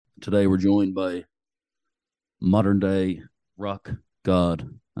Today we're joined by modern day rock god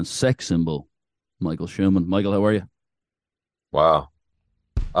and sex symbol, Michael Shuman. Michael, how are you? Wow.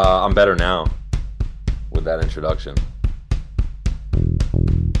 I'm better now with that introduction.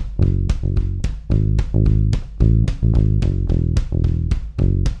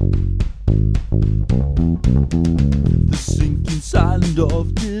 The sinking sound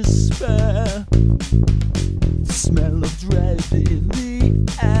of despair, the smell of dread in the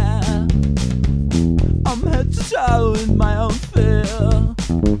air. I'm head to toe in my own fear.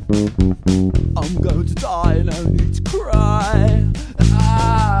 I'm going to die, no need to cry.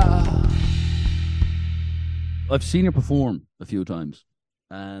 I've seen you perform a few times,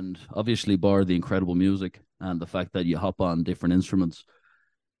 and obviously, bar the incredible music and the fact that you hop on different instruments,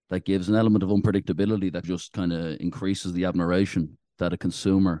 that gives an element of unpredictability that just kind of increases the admiration that a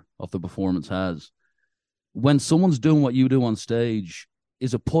consumer of the performance has. When someone's doing what you do on stage,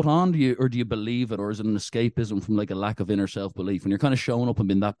 is it put on to you, or do you believe it, or is it an escapism from like a lack of inner self belief? When you're kind of showing up and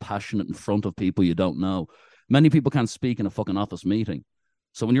being that passionate in front of people you don't know, many people can't speak in a fucking office meeting.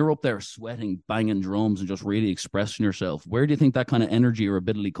 So when you're up there sweating, banging drums, and just really expressing yourself, where do you think that kind of energy or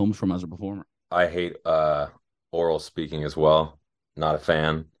ability comes from as a performer? I hate oral speaking as well. Not a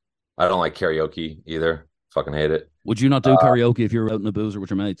fan. I don't like karaoke either. Fucking hate it. Would you not do Uh, karaoke if you were out in a boozer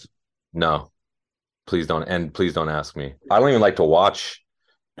with your mates? no, please don't. And please don't ask me. I don't even like to watch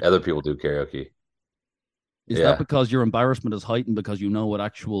other people do karaoke. Is that Yeah. because your embarrassment is heightened because you know what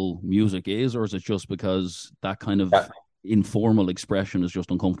actual music is, or is it just because that kind of That- informal expression is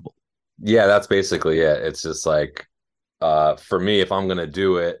just uncomfortable? yeah, that's basically it. It's just like for me, if I'm gonna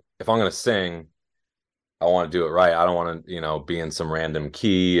do it, if I'm gonna sing, I want to do it right. I don't want to, be in some random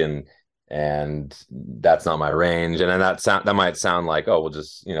key and that's not my range. And then that might sound like, oh, well,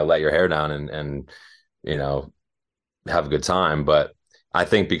 just let your hair down and you know have a good time. But I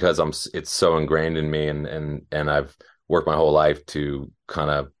think because it's so ingrained in me and I've worked my whole life to kind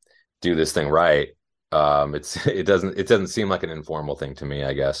of do this thing right. It doesn't seem like an informal thing to me,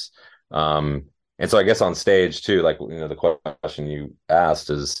 I guess. And so I guess on stage too, like the question you asked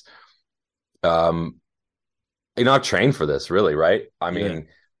is um I've trained for this really, right? I Yeah. mean,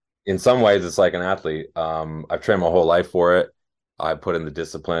 in some ways it's like an athlete. I've trained my whole life for it. I put in the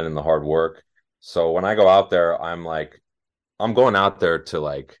discipline and the hard work. So when I go out there, I'm going out there to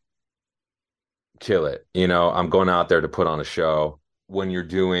like kill it. I'm going out there to put on a show. When you're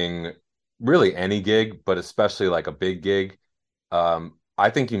doing really any gig, but especially like a big gig, I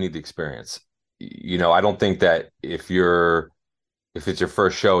think you need the experience. I don't think that if it's your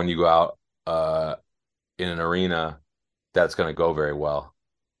first show and you go out in an arena, that's going to go very well.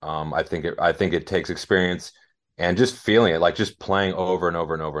 I think it takes experience and just feeling it, like just playing over and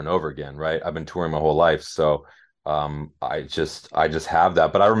over and over and over again, right? I've been touring my whole life, so I just have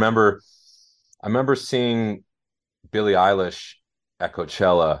that. But I remember seeing Billie Eilish at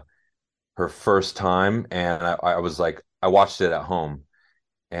Coachella her first time, and I was like, I watched it at home,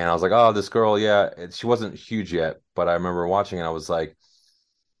 and I was like, oh, this girl, yeah, she wasn't huge yet, but I remember watching it. I was like,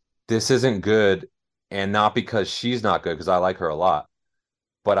 this isn't good, and not because she's not good, because I like her a lot,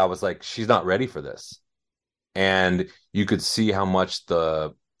 but I was like, she's not ready for this. And you could see how much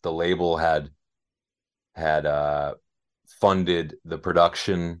the label had funded the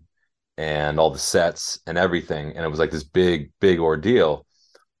production and all the sets and everything, and it was like this big ordeal.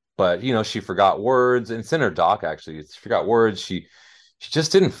 But she forgot words, and it's in her doc actually. She forgot words. She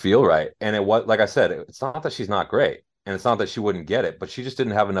just didn't feel right, and it was like I said, it's not that she's not great, and it's not that she wouldn't get it, but she just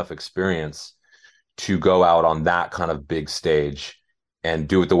didn't have enough experience to go out on that kind of big stage and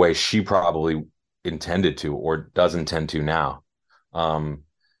do it the way she probably intended to or does intend to now. Um,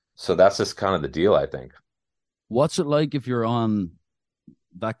 so that's just kind of the deal, I think. What's it like if you're on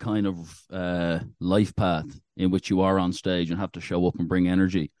that kind of life path in which you are on stage and have to show up and bring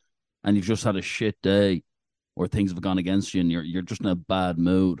energy, and you've just had a shit day, or things have gone against you, and you're just in a bad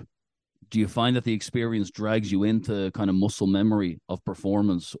mood? Do you find that the experience drags you into kind of muscle memory of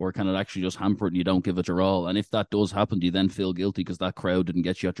performance, or can it actually just hamper it and you don't give it your all? And if that does happen, do you then feel guilty because that crowd didn't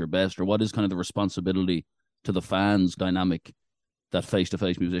get you at your best? Or what is kind of the responsibility to the fans dynamic that face to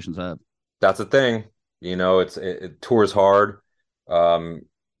face musicians have? That's the thing. It tours hard. Um,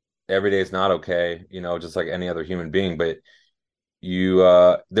 every day is not okay, just like any other human being, but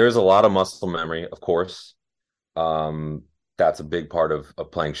there's a lot of muscle memory, of course. That's a big part of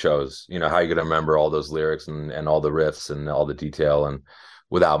playing shows. How you gonna remember all those lyrics and all the riffs and all the detail and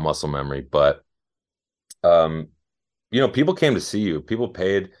without muscle memory. But um, people came to see you. People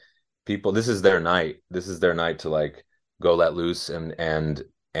paid people. This is their night. This is their night to like go let loose and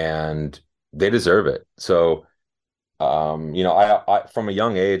they deserve it. So I from a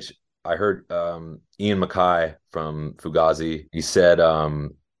young age, I heard Ian MacKaye from Fugazi. He said,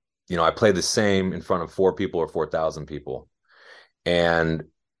 I play the same in front of 4 people or 4,000 people. And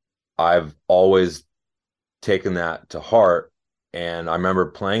I've always taken that to heart. And I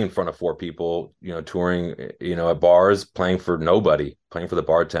remember playing in front of 4 people, touring, at bars, playing for nobody, playing for the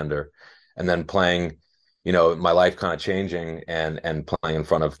bartender, and then playing, my life kind of changing and playing in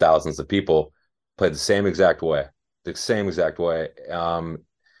front of thousands of people, played the same exact way, the same exact way.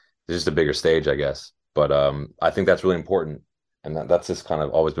 It's just a bigger stage, I guess. But I think that's really important. And that's just kind of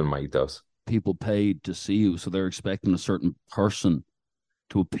always been my ethos. People paid to see you, so they're expecting a certain person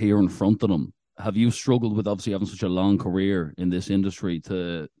to appear in front of them. Have you struggled with obviously having such a long career in this industry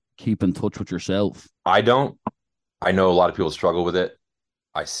to keep in touch with yourself? I don't. I know a lot of people struggle with it.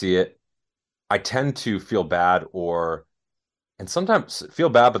 I see it. I tend to feel bad and sometimes feel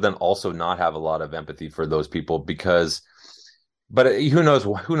bad, but then also not have a lot of empathy for those people but who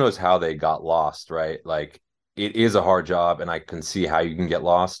knows how they got lost, right? Like it is a hard job and I can see how you can get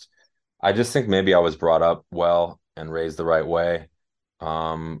lost. I just think maybe I was brought up well and raised the right way.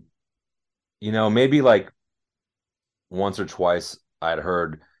 Um, maybe like once or twice I'd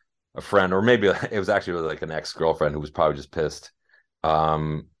heard a friend, or maybe it was actually like an ex-girlfriend who was probably just pissed,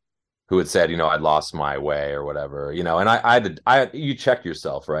 um, who had said, I'd lost my way or whatever, and you check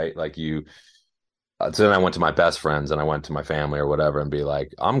yourself, right? Like so then I went to my best friends and I went to my family or whatever and be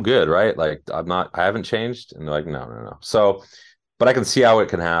like, I'm good, right? Like I haven't changed. And they're like, no, no, no. So, but I can see how it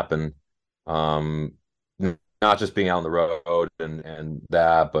can happen. Um, Not just being out on the road and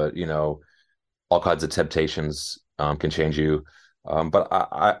that, but all kinds of temptations can change you. But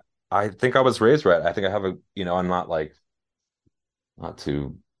I think I was raised right. I think I have I'm not like, not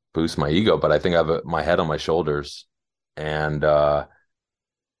to boost my ego, but I think I have my head on my shoulders, and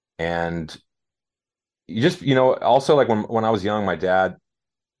and you just also like when I was young, my dad,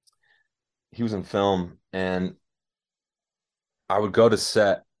 he was in film, and I would go to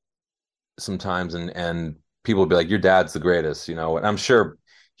set sometimes, and people would be like, your dad's the greatest, and I'm sure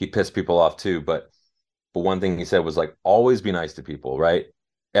he pissed people off too, but one thing he said was like, always be nice to people, right?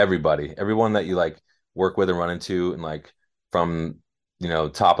 Everyone that you like work with and run into, and like from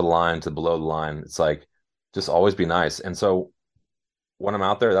top of the line to below the line, it's like just always be nice. And so when I'm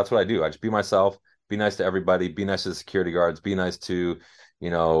out there, that's what I do. I just be myself, be nice to everybody, be nice to the security guards, be nice to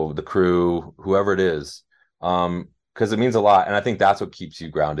the crew, whoever it is, because it means a lot. And I think that's what keeps you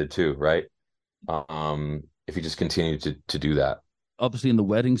grounded too, right? If you just continue to do that. Obviously, in The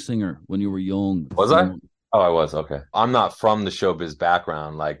Wedding Singer, when you were young. Was I? Oh, I was. Okay. I'm not from the showbiz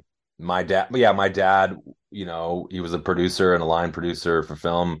background. Like my dad, but yeah, my dad, he was a producer and a line producer for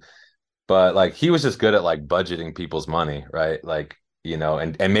film, but like he was just good at like budgeting people's money, right? Like,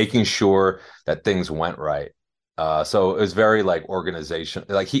 and making sure that things went right. So it was very like organization.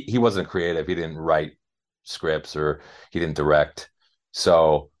 Like he wasn't creative. He didn't write scripts or he didn't direct.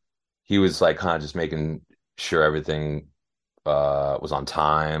 So he was like kind of just making sure everything was on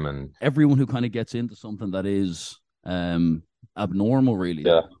time. And everyone who kind of gets into something that is abnormal, really.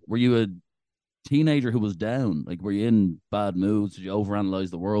 Yeah. Were you a teenager who was down? Like, were you in bad moods? Did you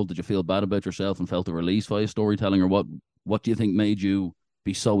overanalyze the world? Did you feel bad about yourself and felt a release via storytelling? Or what do you think made you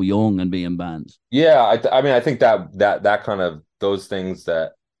be so young and be in bands? Yeah, I mean, I think that kind of those things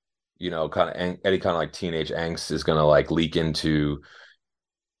that kind of any kind of like teenage angst is gonna like leak into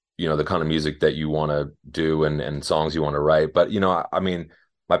the kind of music that you want to do and songs you want to write. But I mean,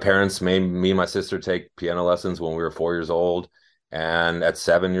 my parents made me and my sister take piano lessons when we were 4 years old, and at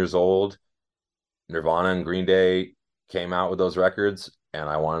 7 years old, Nirvana and Green Day came out with those records, and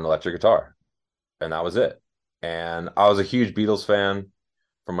I wanted an electric guitar, and that was it. And I was a huge Beatles fan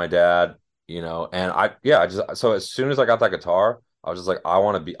from my dad, and I just, so as soon as I got that guitar, I was just like, I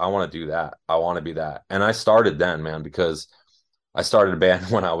want to do that. I want to be that. And I started then, man, because I started a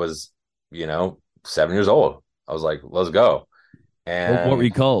band when I was, 7 years old. I was like, let's go. And what were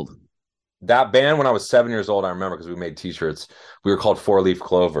you called? That band, when I was 7 years old, I remember because we made t-shirts. We were called Four Leaf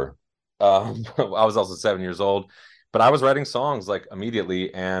Clover. I was also 7 years old, but I was writing songs like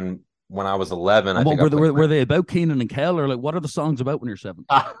immediately. And when I was 11, I think were they about Keenan and Kel, or like what are the songs about when you're 7?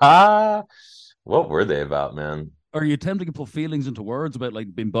 What were they about, man? Are you attempting to put feelings into words about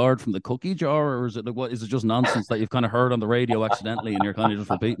like being barred from the cookie jar, or is it like what is it just nonsense that you've kind of heard on the radio accidentally and you're kind of just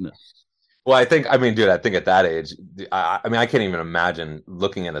repeating it? Well, I think at that age, I mean, I can't even imagine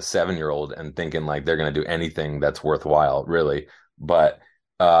looking at a 7-year-old and thinking like they're going to do anything that's worthwhile, really. But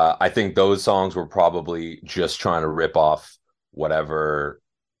I think those songs were probably just trying to rip off whatever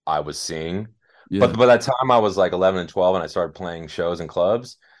I was seeing. Yeah. But by that time I was like 11 and 12 and I started playing shows in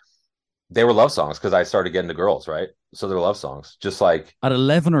clubs. They were love songs because I started getting to girls, right? So they're love songs, just like, At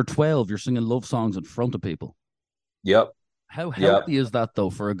 11 or 12, you're singing love songs in front of people. yep, How yep. healthy is that, though,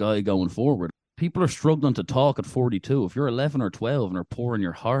 for a guy going forward? People are struggling to talk at 42. If you're 11 or 12 and are pouring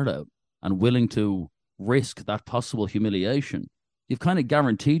your heart out and willing to risk that possible humiliation, you've kind of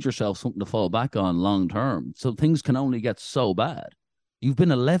guaranteed yourself something to fall back on long term. So things can only get so bad. You've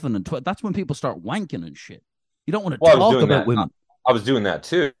been 11 and 12. That's when people start wanking and shit. You don't want to Well, I was talk doing about that. women. I was doing that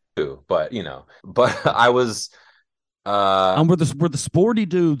too, but but I was. And were the sporty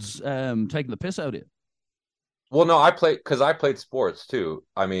dudes taking the piss out of you? Well, no, I played sports too.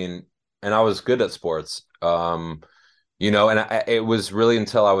 I mean, and I was good at sports. And it was really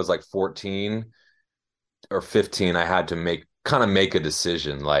until I was like 14 or 15, I had to make a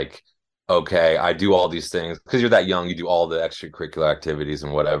decision. Like, okay, I do all these things because you're that young, you do all the extracurricular activities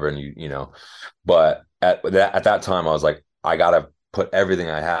and whatever, and but at that time, I was like, I gotta put everything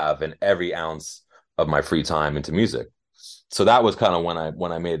I have and every ounce of my free time into music. So that was kind of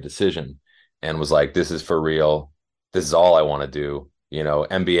when I made a decision and was like, this is for real. This is all I want to do.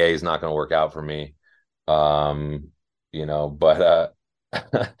 NBA is not going to work out for me. But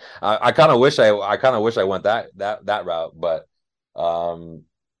I kind of wish I went that route, but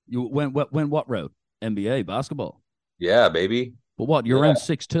You went what route? NBA basketball. yeah, baby. But what? You're Yeah, around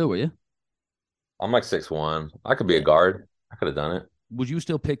 6'2", are you? I'm like 6'1". I could be a Yeah. guard. I could have done it. Would you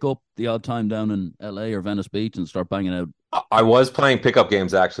still pick up the odd time down in LA or Venice Beach and start banging out? I was playing pickup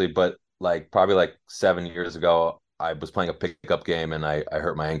games actually, but like probably like 7 years ago, I was playing a pickup game and I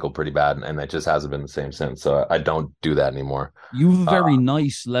hurt my ankle pretty bad, and it just hasn't been the same since. So I don't do that anymore. You have a Uh, very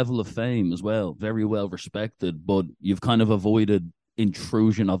nice level of fame as well, very well respected, but you've kind of avoided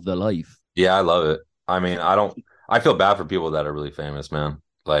intrusion of the life. yeah, I love it. I mean, I feel bad for people that are really famous, man.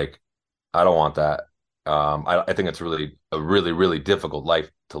 Like, I don't want that. I think it's really a really, really difficult life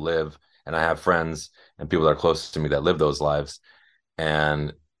to live. And I have friends and people that are close to me that live those lives.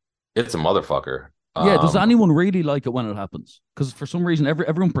 And it's a motherfucker. Yeah, does anyone really like it when it happens? Because for some reason,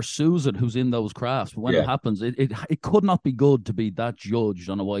 everyone pursues it who's in those crafts. But when it Yeah. happens, it could not be good to be that judged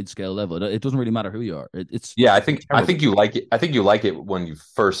on a wide scale level. It doesn't really matter who you are. It's Yeah, I think terrible. you like it. I think you like it when you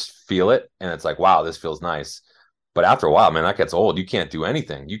first feel it and it's like, wow, this feels nice. But after a while, man, that gets old. You can't do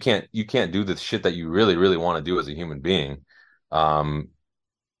anything. You can't do the shit that you really, really want to do as a human being. Um,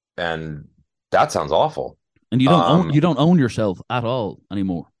 and that sounds awful. And Um, you don't own yourself at all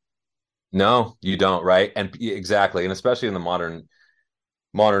anymore. no, you don't, right? And exactly. And especially in the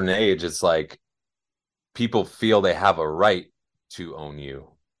modern age, it's like people feel they have a right to own you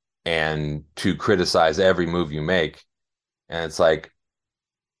and to criticize every move you make. And it's like,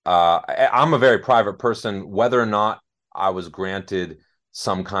 I'm a very private person. Whether or not I was granted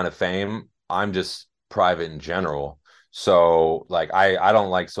some kind of fame, I'm just private in general. So like I don't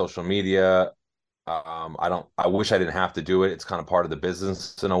like social media. I wish I didn't have to do it. It's kind of part of the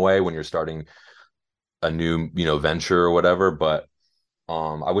business in a way when you're starting a new, venture or whatever. But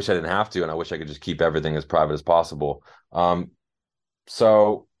I wish I didn't have to, and I wish I could just keep everything as private as possible.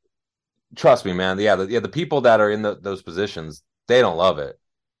 So trust me, man. The people that are in those positions, they don't love it.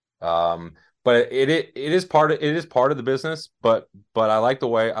 But it is part of the business. But I like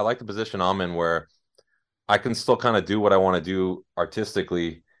the position I'm in where I can still kind of do what I want to do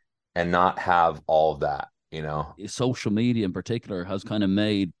artistically and not have all of that. Social media in particular has kind of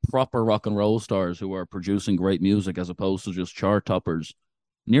made proper rock and roll stars who are producing great music as opposed to just chart toppers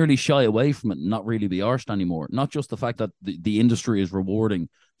nearly shy away from it and not really be arsed anymore. Not just the fact that the industry is rewarding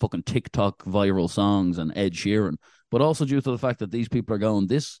fucking TikTok viral songs and Ed Sheeran, but also due to the fact that these people are going,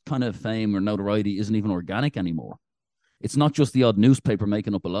 this kind of fame or notoriety isn't even organic anymore. It's not just the odd newspaper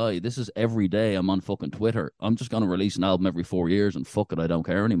making up a lie. This is every day I'm on fucking Twitter. I'm just going to release an album every 4 years and fuck it, I don't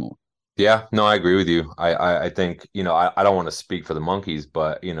care anymore. Yeah, no, I agree with you. I think, I don't want to speak for the monkeys,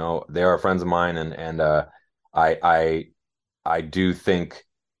 but they are friends of mine, and I I I do think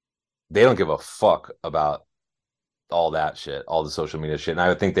they don't give a fuck about all that shit, all the social media shit. And I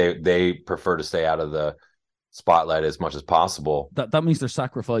would think they prefer to stay out of the spotlight as much as possible. That means they're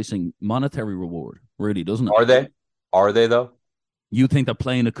sacrificing monetary reward, really, doesn't it? Are they? Are they though? You think that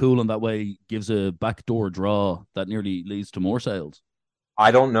playing it cool in that way gives a backdoor draw that nearly leads to more sales?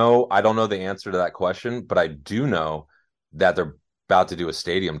 I don't know. I don't know the answer to that question, but I do know that they're about to do a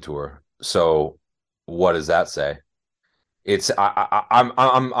stadium tour. So what does that say? I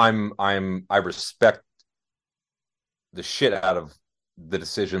respect the shit out of the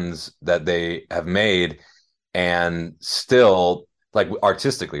decisions that they have made, and still, like,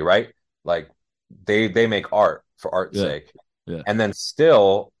 artistically, right? Like, they make art for art's Yeah, sake, yeah. and then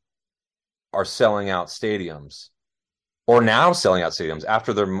still are selling out stadiums. or now selling out stadiums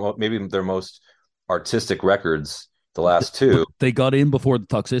after maybe their most artistic records, the last But two. they got in before the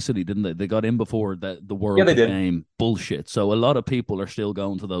toxicity, didn't they? They got in before the Yeah, world they did. became bullshit. So a lot of people are still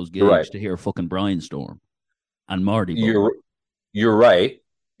going to those You're right. gigs to hear fucking Brian Storm and Marty Ball. You're you're right.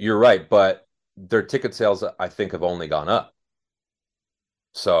 You're right, but their ticket sales, I think, have only gone up.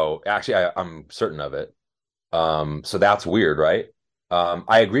 So actually, I'm certain of it. So that's weird, right?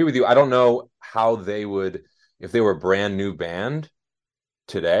 I agree with you. I don't know how they would, if they were a brand new band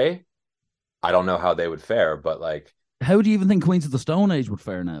today, I don't know how they would fare, but like, How do you even think Queens of the Stone Age would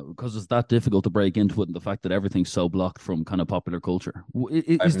fare now? Because it's that difficult to break into it, and the fact that everything's so blocked from kind of popular culture.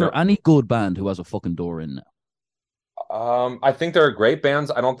 I've Is there no, any good band who has a fucking door in now? I think they're great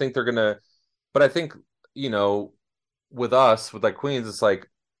bands. I don't think they're gonna, but I think, you know, with us, with like Queens, it's like,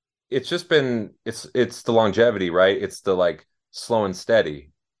 it's just been, it's the longevity, right? It's the like slow and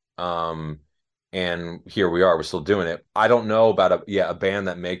steady. Um, and here we are, we're still doing it. I don't know about a band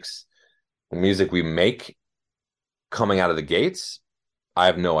that makes the music we make coming out of the gates. I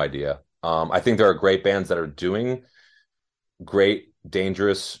have no idea. I think there are great bands that are doing great,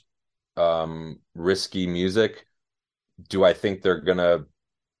 dangerous, risky music. Do I think they're gonna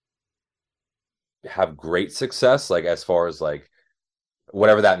have great success? Like as far as like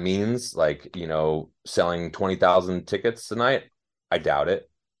whatever that means, like, you know, selling 20,000 tickets a night? I doubt it.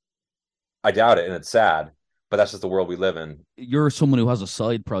 I doubt it, and it's sad, but that's just the world we live in. You're someone who has a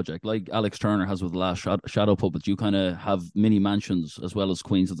side project like Alex Turner has with the last Shadow Puppets. You kind of have mini mansions as well as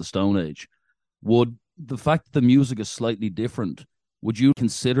Queens of the Stone Age. Would the fact that the music is slightly different, would you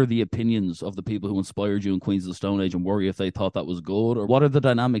consider the opinions of the people who inspired you in Queens of the Stone Age and worry if they thought that was good? Or what are the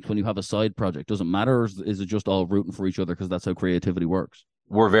dynamics when you have a side project? Does it matter, or is it just all rooting for each other because that's how creativity works?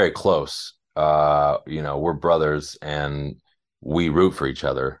 We're very close. You know, we're brothers and we root for each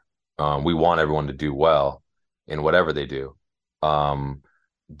other. We want everyone to do well in whatever they do. Um,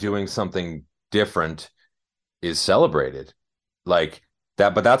 Doing something different is celebrated like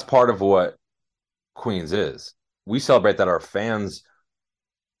that, but that's part of what Queens is. We celebrate that our fans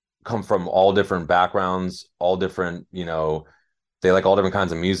come from all different backgrounds, all different, you know, they like all different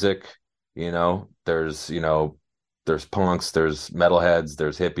kinds of music. You know, there's punks, there's metalheads,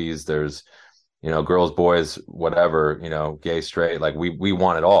 there's hippies, there's, you know, girls, boys, whatever, you know, gay, straight, like we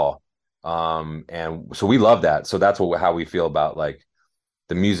want it all. And so we love that. So that's how we feel about like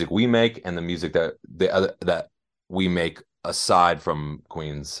the music we make and the music that we make aside from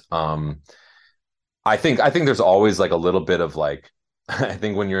Queens. I think there's always like a little bit of like I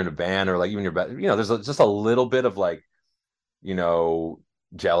think when you're in a band or like even you know, just a little bit of like, you know,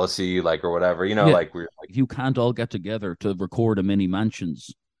 jealousy, like or whatever, you know, Yeah, like we're like, if you can't all get together to record a mini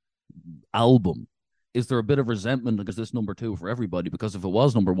mansions album, is there a bit of resentment because this number two for everybody? Because if it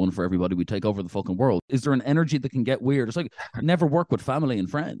was number one for everybody, we'd take over the fucking world. Is there an energy that can get weird? It's like never work with family and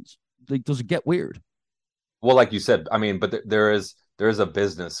friends. Like, does it get weird? well, like you said, I mean, but there is a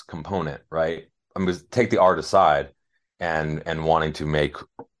business component, right? I mean, take the art aside and wanting to make,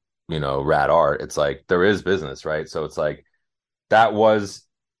 you know, rad art. It's like there is business, right? So it's like that was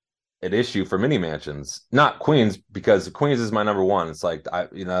an issue for mini mansions, not Queens, because Queens is my number one. It's like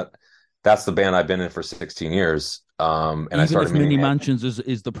you know, that's the band I've been in for 16 years. And I Even started if mini Mini man. Mansions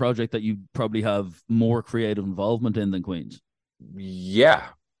is the project that you probably have more creative involvement in than Queens. Yeah,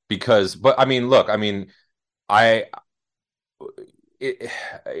 because but I mean, look, I mean, I it,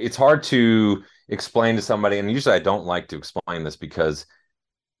 it's hard to explain to somebody, and usually I don't like to explain this because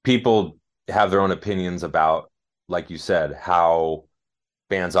people have their own opinions about, like you said, how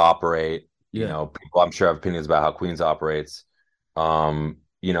bands operate. You Yeah. know, people I'm sure have opinions about how Queens operates.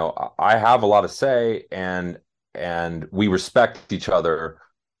 You know, I have a lot to say, and we respect each other,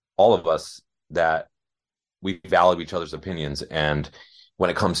 all of us, that we value each other's opinions. And when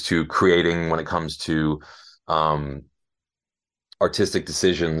it comes to creating, when it comes to um, artistic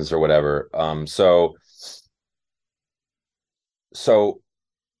decisions or whatever, so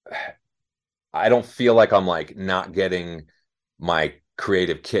I don't feel like I'm like not getting my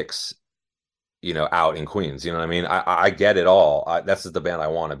creative kicks, you know, out in Queens. You know what I mean? I get it all. This is the band I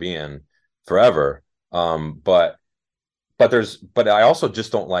want to be in forever. But I also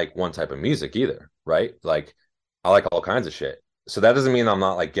just don't like one type of music either, right? Like I like all kinds of shit. So that doesn't mean I'm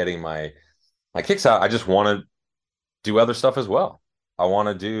not like getting my kicks out. I just want to do other stuff as well. I want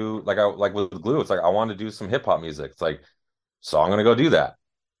to do like I like with Glue. It's like I want to do some hip hop music. It's like so I'm gonna go do that.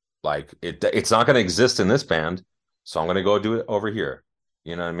 Like it's not gonna exist in this band, so I'm gonna go do it over here.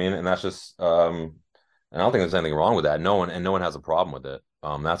 You know what I mean? And that's just and I don't think there's anything wrong with that. No one has a problem with it.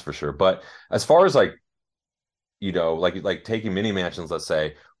 That's for sure. But as far as like, you know, like taking mini mansions, let's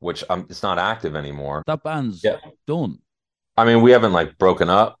say, which it's not active anymore. That band's Yeah. done. I mean, we haven't like broken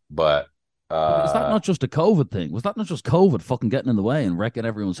up, but Is that not just a COVID thing? Was that not just COVID fucking getting in the way and wrecking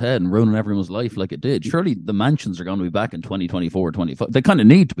everyone's head and ruining everyone's life like it did? Surely the mansions are going to be back in 2024, 25. They kind of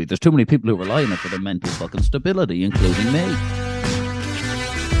need to be. There's too many people who rely on it for their mental fucking stability, including me.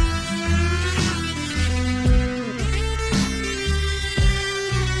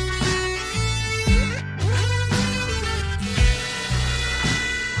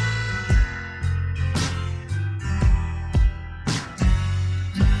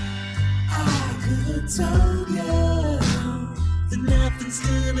 Told you that nothing's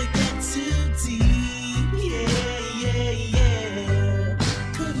gonna get too deep. Yeah.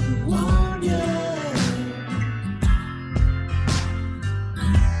 Couldn't warn you.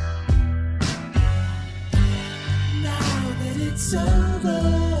 Now that it's over,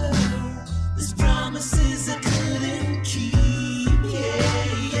 there's promises I couldn't keep. Yeah.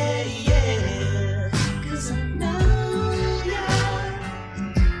 'Cause I know you.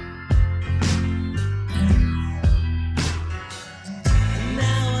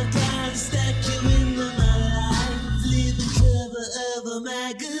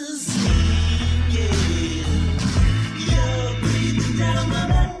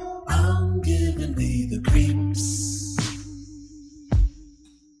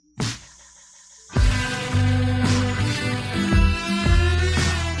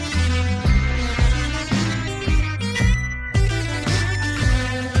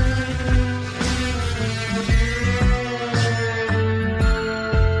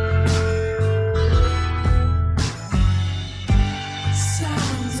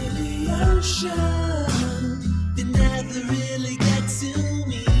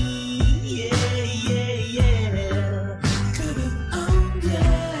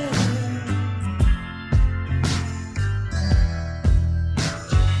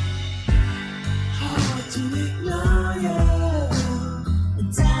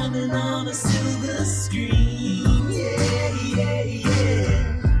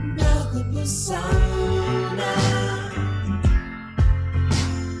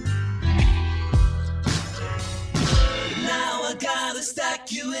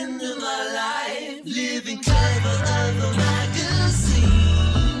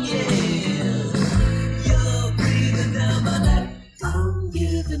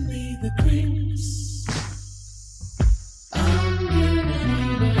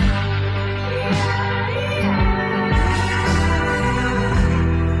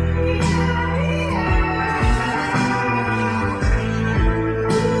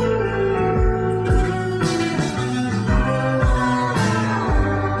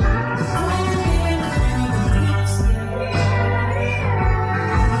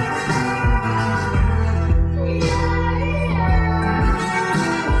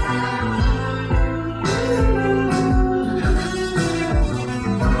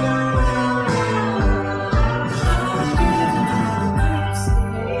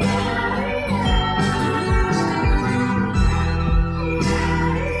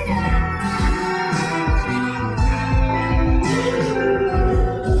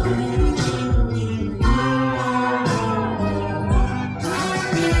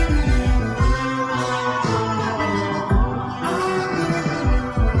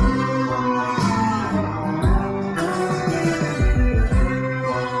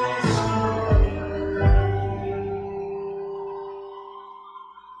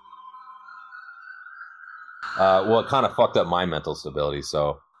 Well, it kind of fucked up my mental stability.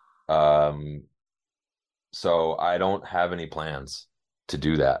 Um, so I don't have any plans to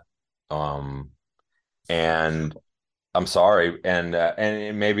do that. Um, and I'm sorry, and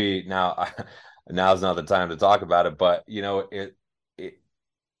maybe now, now's not the time to talk about it. But you know, it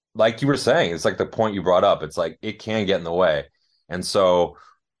like you were saying, it's like the point you brought up. It's like it can get in the way, and so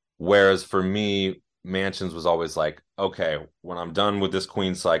whereas for me, Mansions was always like, okay, when I'm done with this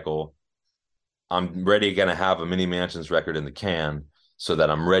Queen cycle, I'm ready going to have a Mini Mansions record in the can so that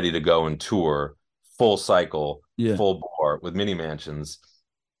I'm ready to go and tour full cycle, full bore with Mini Mansions.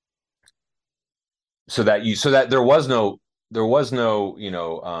 So that there was no, there's no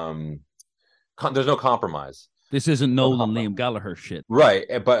compromise. This isn't Nolan Liam Gallagher shit. Right.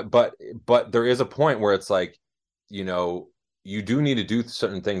 But there is a point where it's like, you do need to do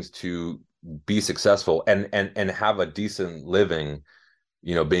certain things to be successful and have a decent living,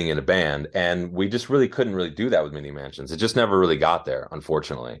 being in a band. And we just really couldn't really do that with Mini Mansions. It just never really got there,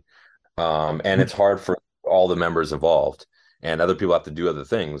 unfortunately. And it's hard for all the members involved, and other people have to do other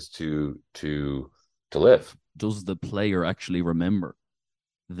things to live. Does the player actually remember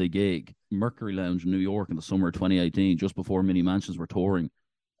the gig? Mercury Lounge in New York in the summer of 2018, just before Mini Mansions were touring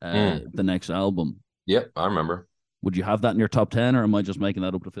the next album. Yep, I remember. Would you have that in your top 10, or am I just making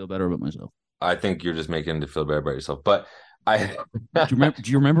that up to feel better about myself? I think you're just making it to feel better about yourself. But I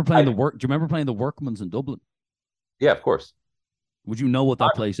Do you remember playing I, the work? Do you remember playing the Workman's in Dublin? yeah, of course. Would you know what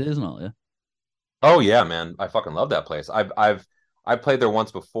that place is and all? Yeah. Oh yeah, man. I fucking love that place. I've played there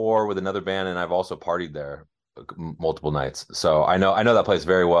once before with another band, and I've also partied there multiple nights. So I know that place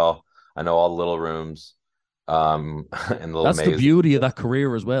very well. I know all the little rooms, and the little That's the maze. beauty of that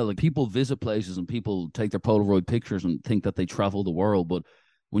career as well. Like people visit places and people take their Polaroid pictures and think that they travel the world, but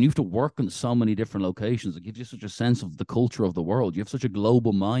when you have to work in so many different locations, it gives you such a sense of the culture of the world. You have such a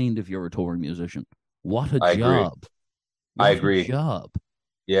global mind if you're a touring musician. What a I agree. job! I What a agree. job!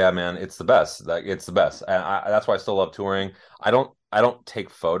 Yeah, man, it's the best. Like it's the best, and that's why I still love touring. I don't take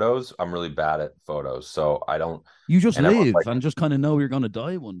photos. I'm really bad at photos, so I don't. You just And everyone's live like, and just kind of know you're going to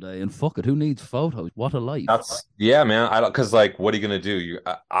die one day, and fuck it. Who needs photos? What a life! "That's yeah, man." I don't because like, what are you gonna do?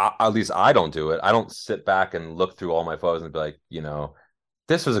 At least I don't do it. I don't sit back and look through all my photos and be like,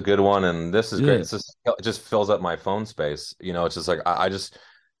 this was a good one and this is great. Yeah, It just fills up my phone space. It's just like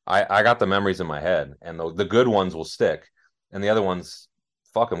I got the memories in my head, and the good ones will stick, and the other ones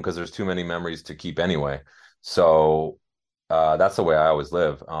fuck them because there's too many memories to keep anyway. So that's the way I always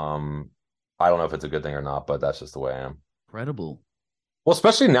live. I don't know if it's a good thing or not, but that's just the way I am. incredible Well,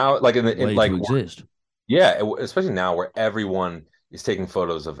 especially now, like in way like to exist. yeah, especially now where everyone is taking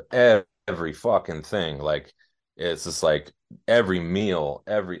photos of every fucking thing. Like it's just like every meal,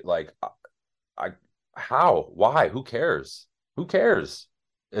 every like I how, why, who cares? Who cares?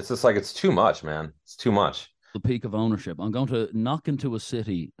 It's just like it's too much, man. It's too much. The peak of ownership. I'm going to knock into a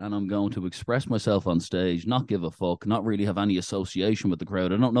city and I'm going to express myself on stage, not give a fuck, not really have any association with the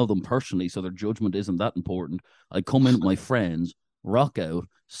crowd. I don't know them personally, so their judgment isn't that important. I come in with my friends, rock out,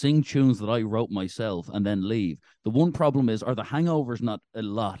 sing tunes that I wrote myself, and then leave. The one problem is, are the hangovers not a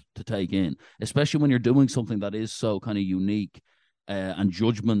lot to take in, especially when you're doing something that is so kind of unique and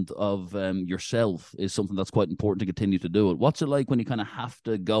judgment of yourself is something that's quite important to continue to do it. What's it like when you kind of have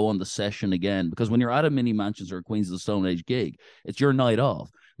to go on the session again? Because when you're at a Mini Mansions or a Queens of the Stone Age gig, it's your night off.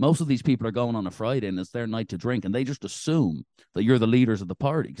 Most of these people are going on a Friday and it's their night to drink, and they just assume that you're the leaders of the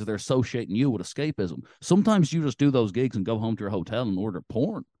party because they're associating you with escapism. Sometimes you just do those gigs and go home to your hotel and order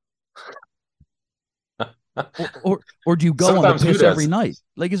porn. Or do you go on the Sometimes who piss every does? night?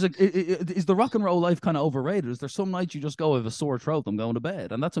 Like, is the rock and roll life kind of overrated? Is there some nights you just go, I have a sore throat, I'm going to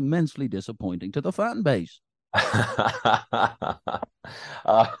bed, and that's immensely disappointing to the fan base.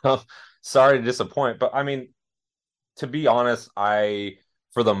 uh, Sorry to disappoint, but I mean, to be honest,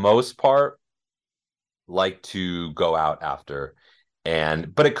 for the most part, like to go out after.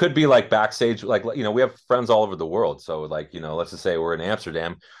 But it could be like backstage, like, we have friends all over the world. So, like, let's just say we're in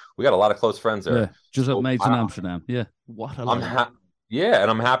Amsterdam. We got a lot of close friends Yeah, there. just have So mates in Amsterdam. Yeah, what a I'm life. yeah,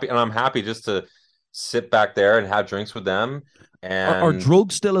 and I'm happy just to sit back there and have drinks with them. Are And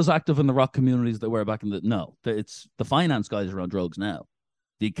drugs still as active in the rock communities that were back in the? No, it's the finance guys are on drugs now.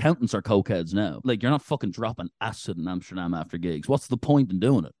 The accountants are cokeheads now. Like, you're not fucking dropping acid in Amsterdam after gigs. What's the point in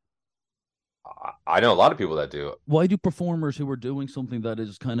doing it? I know a lot of people that do. Why do performers who are doing something that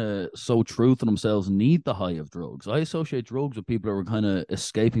is kind of so true to themselves need the high of drugs? I associate drugs with people who are kind of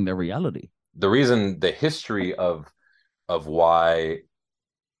escaping their reality. The history of why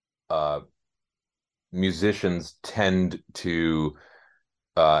uh musicians tend to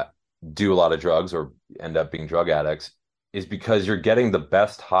uh do a lot of drugs or end up being drug addicts is because you're getting the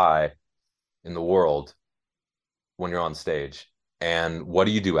best high in the world when you're on stage. And what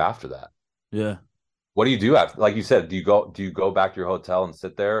do you do after that? Yeah. What do you do after, like you said, do you go back to your hotel and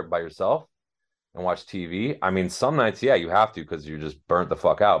sit there by yourself and watch TV? I mean, some nights, yeah, you have to because you're just burnt the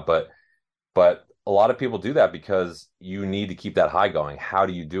fuck out. But a lot of people do that because you need to keep that high going. How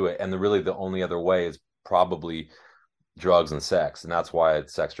do you do it? And really the only other way is probably drugs and sex, and that's why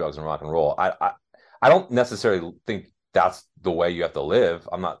it's sex, drugs, and rock and roll. I don't necessarily think that's the way you have to live.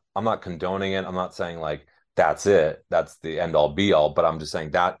 I'm not condoning it. I'm not saying like that's it. That's the end all be all. But I'm just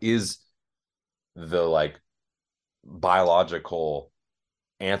saying that is the like biological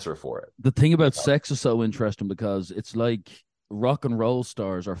answer for it. The thing about sex is so interesting because it's like rock and roll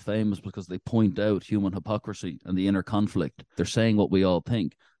stars are famous because they point out human hypocrisy and the inner conflict. They're saying what we all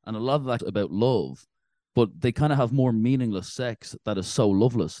think. And a lot of that's about love, but they kind of have more meaningless sex that is so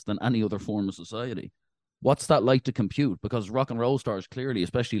loveless than any other form of society. What's that like to compute? Because rock and roll stars clearly,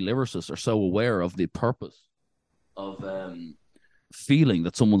 especially lyricists, are so aware of the purpose of feeling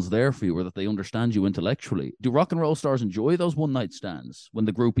that someone's there for you or that they understand you intellectually. Do rock and roll stars enjoy those one night stands when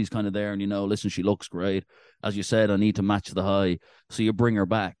the groupie's kind of there and, listen, she looks great. As you said, I need to match the high. So you bring her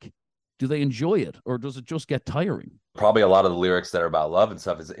back. Do they enjoy it or does it just get tiring? Probably a lot of the lyrics that are about love and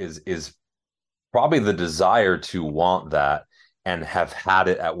stuff is probably the desire to want that and have had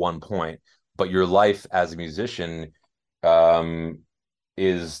it at one point, but your life as a musician um,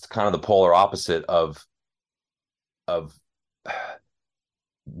 is kind of the polar opposite of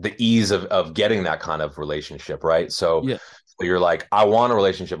the ease of getting that kind of relationship, right? So, Yeah. so you're like, I want a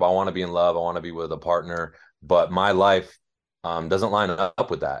relationship, I want to be in love, I want to be with a partner, but my life doesn't line up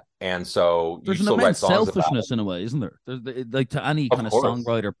with that. And so you There's an still write immense songs about it. selfishness in a way, isn't there? Like to any Of kind of course,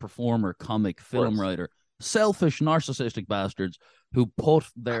 songwriter, performer, comic, of film course. writer, selfish, narcissistic bastards who put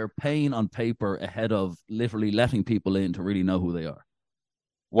their pain on paper ahead of literally letting people in to really know who they are.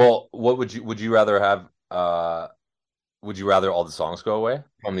 Well, what would you rather have? Would you rather all the songs go away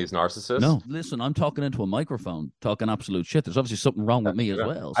from these narcissists? No, listen, I'm talking into a microphone, talking absolute shit. There's obviously something wrong with That's me as true.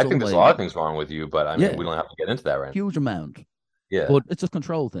 well. I think Some there's a way, lot of things wrong with you, but I mean, yeah, we don't have to get into that right now. huge amount. Yeah. But it's a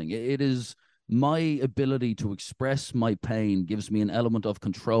control thing. It is my ability to express my pain gives me an element of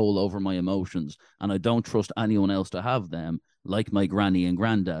control over my emotions, and I don't trust anyone else to have them, like my granny and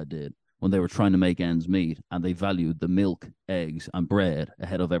granddad did when they were trying to make ends meet, and they valued the milk, eggs, and bread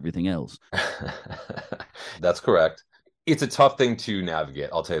ahead of everything else. That's correct. It's a tough thing to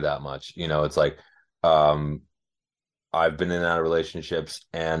navigate, I'll tell you that much. It's like um I've been in and out of relationships,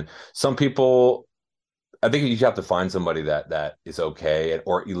 and some people, I think you have to find somebody that is okay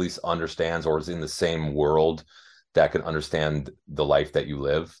or at least understands or is in the same world that can understand the life that you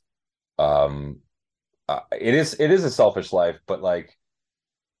live. Um it is a selfish life, but like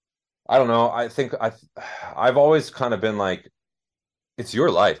I don't know. I think I've always kind of been like, it's your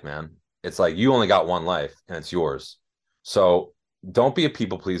life, man. It's like you only got one life and it's yours. So don't be a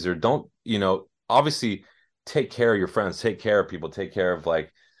people pleaser. Don't, obviously take care of your friends, take care of people, take care of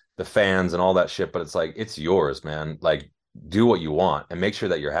like the fans and all that shit. But it's like, it's yours, man. Like, do what you want and make sure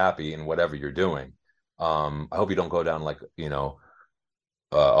that you're happy in whatever you're doing. I hope you don't go down like,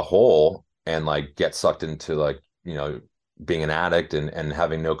 a hole and like get sucked into like, being an addict and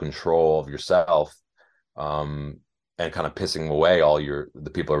having no control of yourself. And kind of pissing away all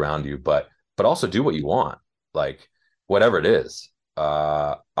the people around you, but also do what you want, like whatever it is.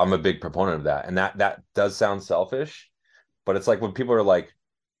 I'm a big proponent of that, and that does sound selfish, but it's like when people are like,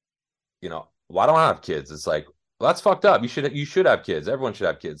 why don't I have kids? It's like, well, that's fucked up. You should have kids. Everyone should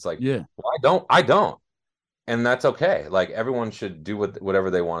have kids. Like, Yeah. well, I don't, and that's okay. Like everyone should do whatever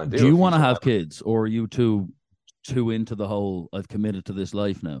they want to Do do. you If you want to feel have like, kids, or are you too into the whole I've committed to this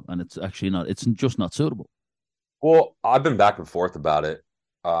life now and it's actually not, it's just not suitable? well, I've been back and forth about it.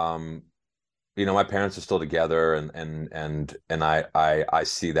 Um, my parents are still together, and I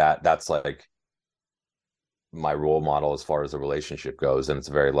see that that's like my role model as far as the relationship goes, and it's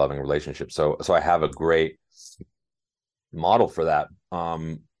a very loving relationship. So I have a great model for that.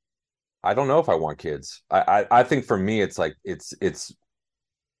 I don't know if I want kids. I think for me it's like it's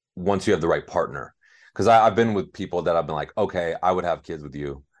once you have the right partner, because I've been with people that I've been like, okay, I would have kids with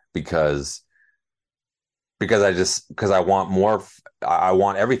you because because I want more. I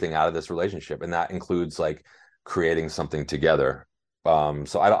want everything out of this relationship, and that includes like creating something together.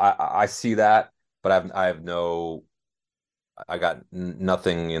 So I see that, but I got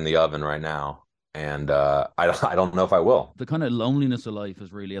nothing in the oven right now, and I don't know if I will. The kind of loneliness of life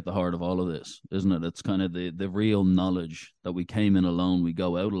is really at the heart of all of this, isn't it? It's kind of the real knowledge that we came in alone, we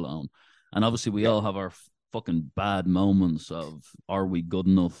go out alone. And obviously we Yeah. all have our fucking bad moments of, are we good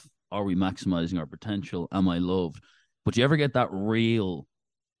enough? Are we maximizing our potential? Am I loved? But you ever get that real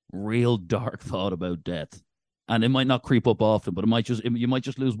dark thought about death? And it might not creep up often, but you might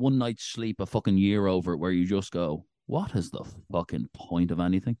just lose one night's sleep a fucking year over it, where you just go, what is the fucking point of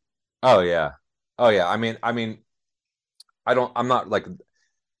anything? Oh yeah. Oh yeah. I'm not like,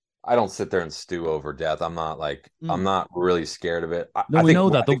 I don't sit there and stew over death. I'm Mm. not really scared of it. No, I we think, know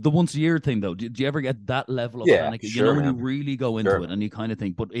I that. The, think, the once a year thing, though, do you ever get that level of yeah, panic? sure, When you man. really go into Sure. it and you kind of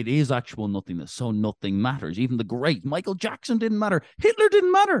think, but it is actual nothingness. So nothing matters. Even the great Michael Jackson didn't matter. Hitler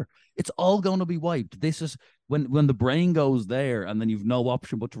didn't matter. It's all going to be wiped. This is when the brain goes there, and then you've no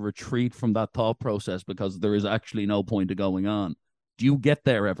option but to retreat from that thought process because there is actually no point to going on. Do you get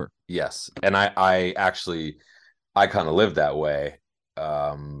there ever? Yes. And I kind of live that way.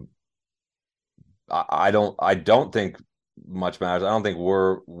 Um, I don't think much matters. I don't think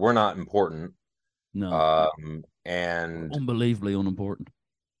we're not important. No. And Unbelievably unimportant.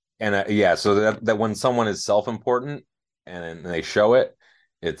 yeah, so that when someone is self-important and they show it,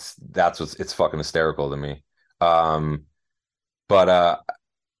 it's fucking hysterical to me. Um, but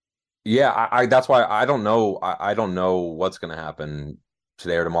yeah, I that's why I don't know. I don't know what's gonna happen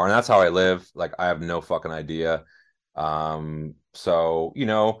today or tomorrow, and that's how I live. Like I have no fucking idea. So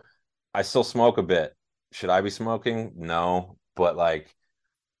I still smoke a bit. Should I be smoking? No, but like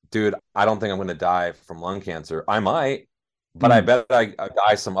dude, I don't think I'm going to die from lung cancer. I might, but I Mm. bet I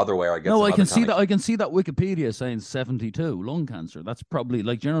die some other way, or I get No, some I other can see kind of. that. I can see that Wikipedia saying 72 lung cancer. That's probably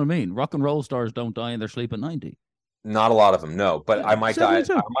like, do you know what I mean? Rock and roll stars don't die in their sleep at 90. Not a lot of them, no. But Yeah, I might die. I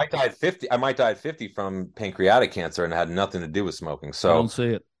 72. might die at 50. I might die at 50 from pancreatic cancer, and it had nothing to do with smoking. I don't So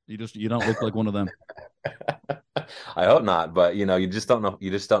see it. You don't look like one of them. I hope not. But you just don't know.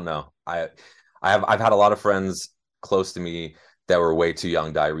 You just don't know. I've had a lot of friends close to me that were way too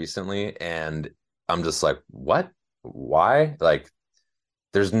young die recently, and I'm just like, what? Why? Like,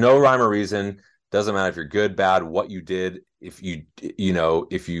 there's no rhyme or reason. Doesn't matter if you're good, bad, what you did. If you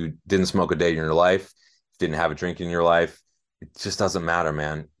didn't smoke a day in your life, didn't have a drink in your life, it just doesn't matter,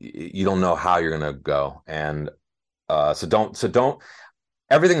 man. You don't know how you're gonna go, and so don't.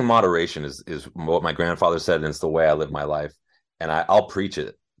 Everything in moderation is what my grandfather said, and it's the way I live my life, and I'll preach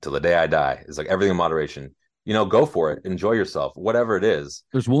it till the day I die. It's like everything in moderation. Go for it, enjoy yourself, whatever it is.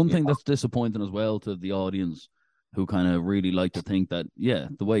 There's one thing that's disappointing as well to the audience who kind of really like to think that, yeah,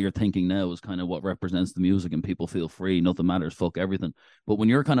 the way you're thinking now is kind of what represents the music and people feel free, nothing matters, fuck everything. But when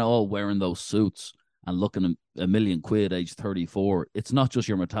you're kind of all wearing those suits and looking a million quid age 34, it's not just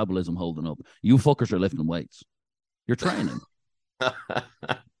your metabolism holding up. You fuckers are lifting weights. You're training.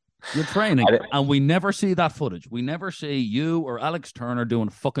 You're training. And we never see that footage. We never see you or Alex Turner doing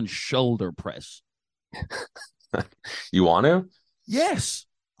fucking shoulder press. You want to? Yes.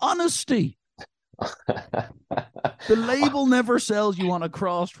 Honesty. The label never sells you on a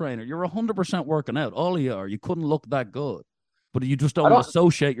cross trainer. You're 100% working out. All of you are. You couldn't look that good. But you just don't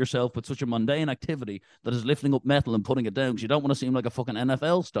associate yourself with such a mundane activity that is lifting up metal and putting it down, because you don't want to seem like a fucking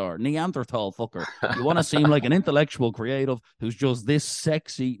NFL star, Neanderthal fucker. You want to seem like an intellectual creative who's just this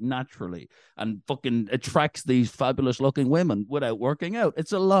sexy naturally and fucking attracts these fabulous looking women without working out.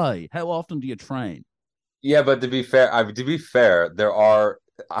 It's a lie. How often do you train? Yeah, but to be fair, there are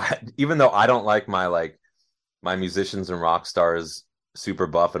even though I don't like my musicians and rock stars super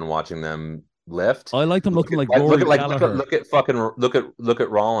buff and watching them lift. I like them looking like Rory Gallagher. Look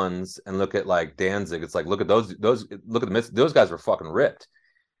at Rollins and look at like Danzig. It's like look at those guys were fucking ripped.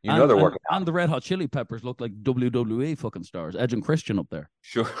 They're working out. And the Red Hot Chili Peppers look like WWE fucking stars. Edge and Christian up there.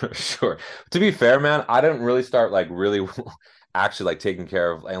 Sure. To be fair, man, I didn't really start like really actually like taking care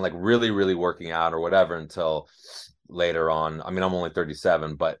of and like really, really working out or whatever until later on. I mean, I'm only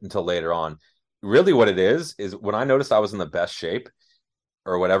 37, but until later on. Really what it is when I noticed I was in the best shape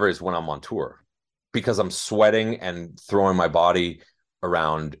or whatever is when I'm on tour, because I'm sweating and throwing my body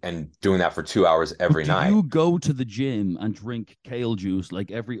around and doing that for 2 hours every night. Do you go to the gym and drink kale juice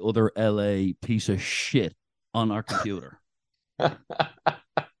like every other LA piece of shit on our computer? I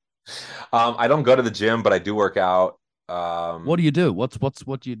don't go to the gym, but I do work out. What do you do? What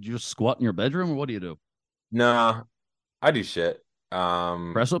do you just squat in your bedroom, or what do you do? Nah, I do shit.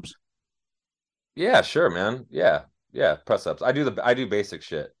 Press ups? Yeah, sure, man. Yeah, press ups. I do basic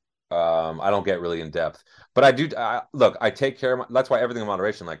shit. I don't get really in depth, but look, I take care of that's why everything in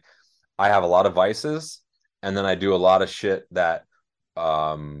moderation. Like I have a lot of vices, and then I do a lot of shit that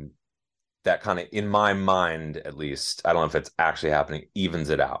that kind of in my mind, at least, I don't know if it's actually happening, evens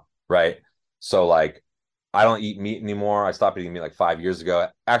it out, right? So like I don't eat meat anymore. I stopped eating meat like 5 years ago.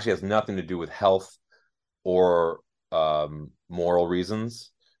 It actually has nothing to do with health or moral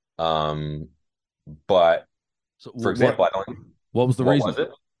reasons. But so for example, what was the reason? Was it?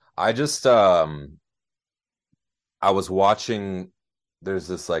 I just I was watching, there's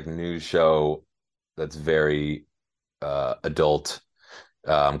this like news show that's very adult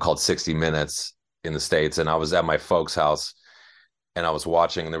called 60 Minutes in the States, and I was at my folks' house and I was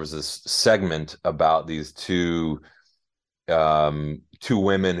watching, and there was this segment about these two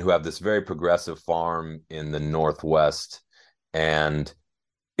women who have this very progressive farm in the Northwest, and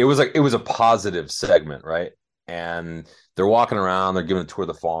it was a positive segment, right? And they're walking around, they're giving a tour of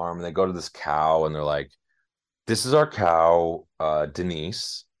the farm, and they go to this cow, and they're like, "This is our cow,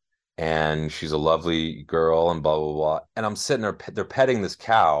 Denise, and she's a lovely girl," and blah blah blah. And I'm sitting there, they're petting this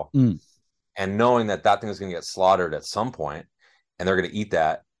cow, and knowing that thing is going to get slaughtered at some point, and they're going to eat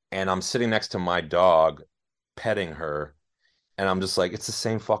that. And I'm sitting next to my dog, petting her, and I'm just like, it's the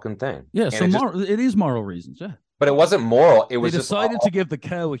same fucking thing. Yeah, and so it is moral reasons, yeah. But it wasn't moral. It was decided to give the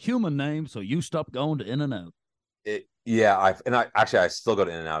cow a human name, so you stopped going to In-N-Out. I still go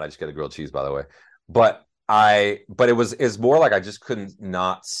to In-N-Out. I just get a grilled cheese, by the way. But it's more like I just couldn't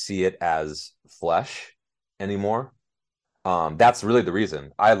not see it as flesh anymore. That's really the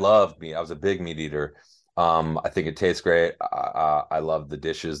reason. I love meat. I was a big meat eater. I think it tastes great. I love the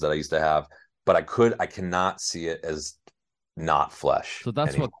dishes that I used to have, but I cannot see it as not flesh. So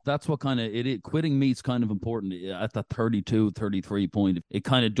that's anymore. what kind of quitting meat's kind of important at that 32, 33 point. It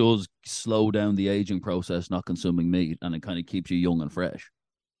kind of does slow down the aging process, not consuming meat, and it kind of keeps you young and fresh.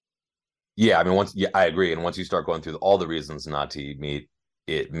 Yeah, I mean, I agree. And once you start going through all the reasons not to eat meat,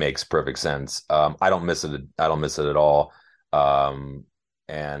 it makes perfect sense. I don't miss it. I don't miss it at all.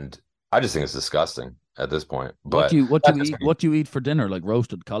 And I just think it's disgusting at this point. But what do you eat for dinner? Like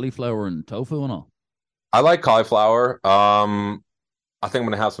roasted cauliflower and tofu and all? I like cauliflower. I think I'm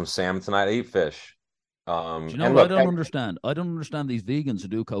gonna have some salmon tonight. I eat fish. Do you know what I don't understand? I don't understand these vegans who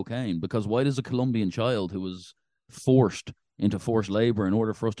do cocaine, because why does a Colombian child who was forced into forced labor in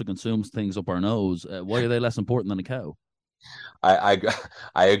order for us to consume things up our nose, why are they less important than a cow? I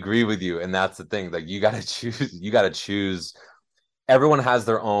I agree with you, and that's the thing. Like you gotta choose. You gotta choose. Everyone has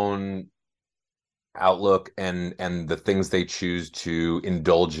their own outlook and the things they choose to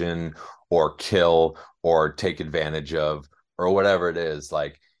indulge in or kill or take advantage of or whatever it is.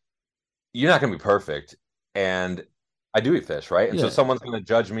 Like you're not going to be perfect, and I do eat fish, right? And so someone's going to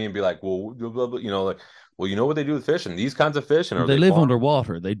judge me and be like, well, blah, blah, blah, like, well, you know what they do with fish and these kinds of fish, and they live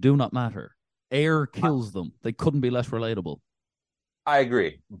underwater. They do not matter. Air kills them. They couldn't be less relatable. I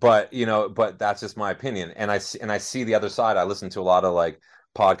agree, but but that's just my opinion, and I see the other side. I listen to a lot of like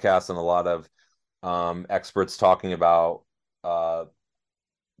podcasts and a lot of experts talking about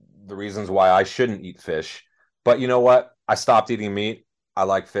the reasons why I shouldn't eat fish. But you know what? I stopped eating meat. I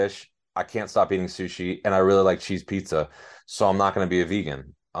like fish. I can't stop eating sushi, and I really like cheese pizza. So I'm not going to be a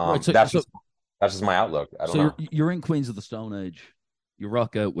vegan. Right, that's just my outlook. I don't know. You're in Queens of the Stone Age. You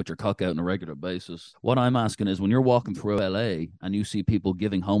rock out with your cock out on a regular basis. What I'm asking is, when you're walking through LA and you see people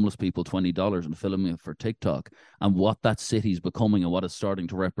giving homeless people $20 and filming it for TikTok, and what that city's becoming and what it's starting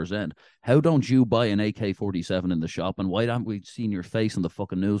to represent, how don't you buy an AK-47 in the shop? And why haven't we seen your face in the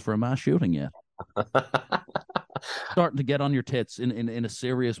fucking news for a mass shooting yet? Starting to get on your tits in a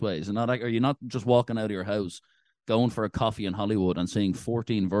serious ways. And are you not just walking out of your house, going for a coffee in Hollywood and seeing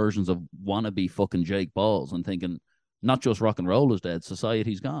 14 versions of wannabe fucking Jake Balls and thinking, not just rock and roll is dead,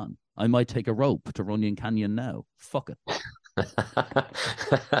 society's gone. I might take a rope to Runyon Canyon now. Fuck it.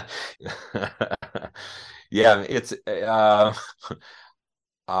 Yeah, it's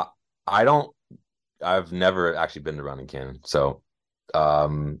I've never actually been to Runyon Canyon, so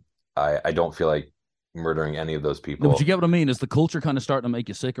I don't feel like murdering any of those people. No, but you get what I mean? Is the culture kind of starting to make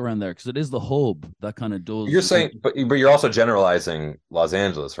you sick around there? Because it is the hub that kind of does. You're saying, but you're also generalizing Los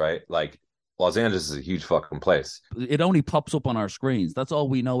Angeles, right? Like Los Angeles is a huge fucking place. It only pops up on our screens. That's all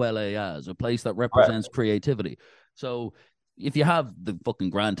we know LA as, a place that represents creativity. So if you have the fucking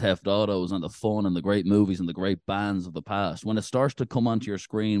Grand Theft Autos and the fun and the great movies and the great bands of the past, when it starts to come onto your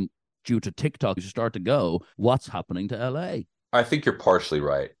screen due to TikTok, you start to go, what's happening to LA? I think you're partially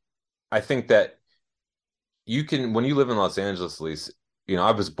right. I think that you can, when you live in Los Angeles, at least,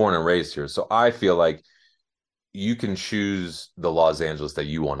 I was born and raised here. So I feel like you can choose the Los Angeles that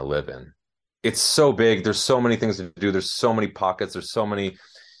you want to live in. It's so big. There's so many things to do. There's so many pockets. There's so many,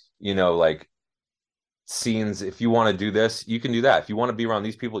 like scenes. If you want to do this, you can do that. If you want to be around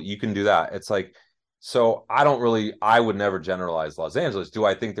these people, you can do that. It's like, so I would never generalize Los Angeles. Do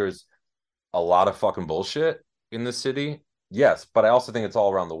I think there's a lot of fucking bullshit in this city? Yes. But I also think it's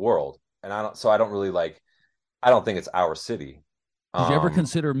all around the world. And I don't think it's our city. Did you ever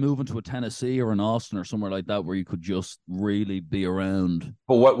consider moving to a Tennessee or an Austin or somewhere like that where you could just really be around?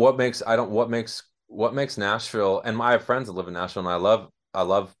 But what makes Nashville, and I have friends that live in Nashville, and I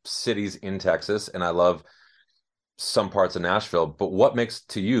love cities in Texas, and I love some parts of Nashville. But what makes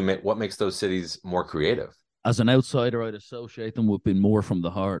those cities more creative? As an outsider, I'd associate them with being more from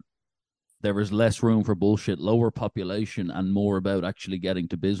the heart. There is less room for bullshit, lower population, and more about actually getting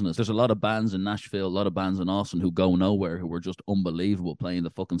to business. There's a lot of bands in Nashville, a lot of bands in Austin who go nowhere, who are just unbelievable playing the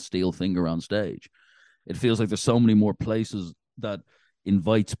fucking steel finger on stage. It feels like there's so many more places that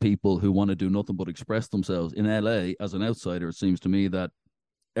invites people who want to do nothing but express themselves. In LA, as an outsider, it seems to me that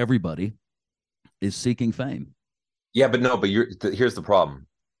everybody is seeking fame. Yeah, but here's the problem,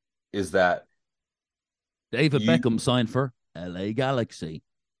 is that David Beckham signed for LA Galaxy.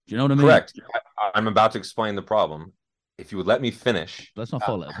 Do you know what I mean? Correct. I'm about to explain the problem. If you would let me finish. Let's not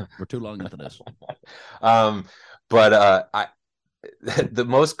fall out. We're too long into this. The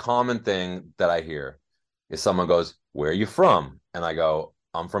most common thing that I hear is someone goes, "Where are you from?" And I go,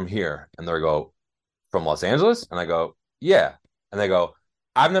 "I'm from here." And they go, "From Los Angeles?" And I go, "Yeah." And they go,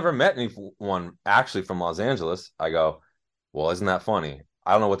 "I've never met anyone actually from Los Angeles." I go, "Well, isn't that funny?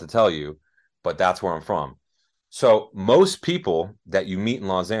 I don't know what to tell you, but that's where I'm from." So most people that you meet in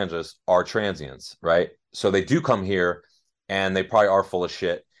Los Angeles are transients, right? So they do come here and they probably are full of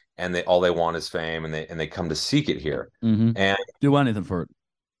shit and all they want is fame, and they come to seek it here. And do anything for it.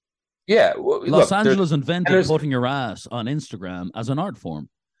 Yeah, Los Angeles invented putting your ass on Instagram as an art form.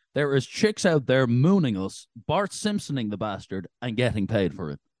 There is chicks out there mooning us, Bart Simpsoning the bastard, and getting paid for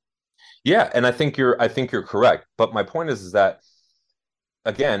it. Yeah, and I think you're correct. But my point is that,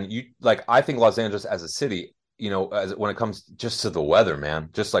 again, I think Los Angeles as a city, when it comes just to the weather, man,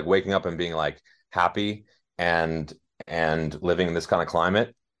 just like waking up and being like happy and living in this kind of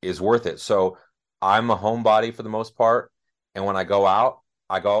climate is worth it. So I'm a homebody for the most part, and when I go out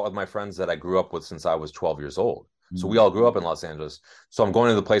with my friends that I grew up with since I was 12 years old. So we all grew up in Los Angeles. So I'm going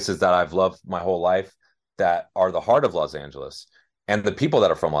to the places that I've loved my whole life that are the heart of Los Angeles and the people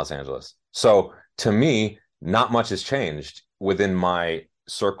that are from Los Angeles. So to me, not much has changed within my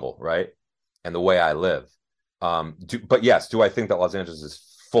circle, right? And the way I live. But yes, do I think that Los Angeles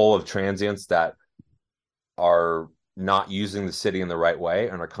is full of transients that are not using the city in the right way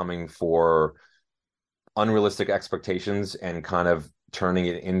and are coming for unrealistic expectations and kind of turning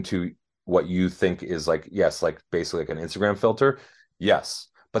it into what you think is basically like an Instagram filter? Yes,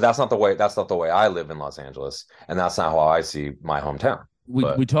 but that's not the way I live in Los Angeles, and that's not how I see my hometown.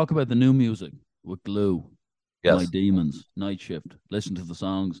 We talk about the new music with Glue, yes. My Demons, Night Shift. Listen to the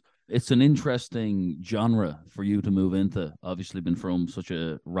songs. It's an interesting genre for you to move into. Obviously, been from such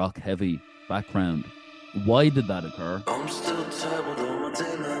a rock heavy background. Why did that occur? I'm still tired with all my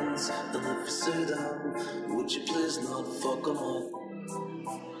demons, and if you say that, would you please not fuck them up?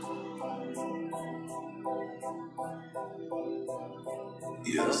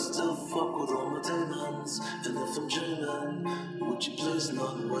 Yeah, I still fuck with all my demons, and if I'm dreaming, would you please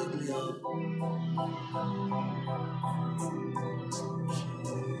not wake me up?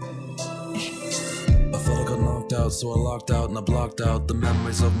 I thought I got knocked out, so I locked out and I blocked out the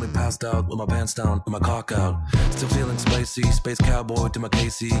memories of me passed out with my pants down and my cock out. Still feeling spacey, space cowboy to my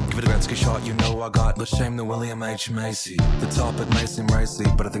Casey. Give it a Gretzky shot, I got less shame than William H. Macy. The topic may seem racy,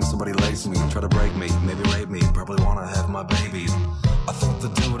 but I think somebody laced me, try to break me, maybe rape me, probably wanna have my baby. I thought the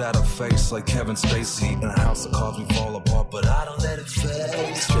dude had a face like Kevin Spacey in a house that caused me fall apart, but I don't let it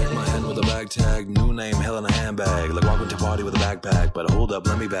fade. Straight my hand with a bag tag, new name, hell in a handbag, like walking to a party with a backpack, but hold up,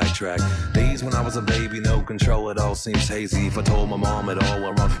 let me backtrack. Days when I was a baby, no control, it all seems hazy. If I told my mom it all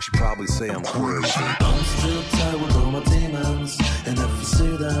went wrong, she'd probably say I'm crazy. I'm still tired with all my demons, and if you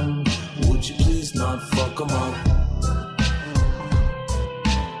see them, would you please not fuck them up?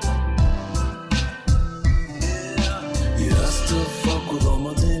 Still fuck with all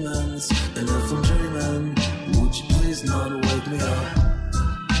my demons, and if I'm dreaming, would you please not wake me up?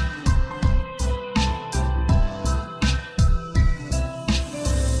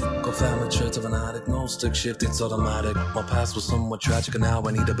 Got family traits of an addict, no stick shift, it's automatic. My past was somewhat tragic, and now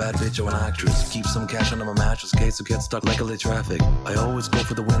I need a bad bitch or an actress. Keep some cash under my mattress, case of get stuck like a lit traffic. I always go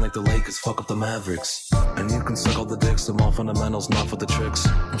for the win like the Lakers, fuck up the Mavericks. And you can suck all the dicks, I'm all fundamentals, not for the tricks.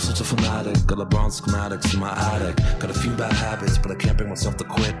 I'm such a fanatic, got LeBron schematics in my attic. Got a few bad habits, but I can't bring myself to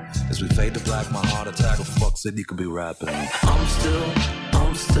quit. As we fade to black, my heart attack, oh fuck, said you could be rapping. I'm still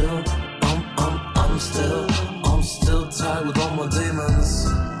tired with all my demons.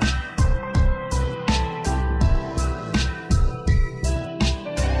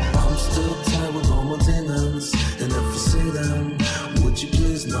 I'm still tired with all my demons, and if you see them, would you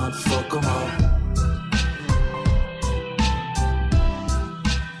please not fuck them up?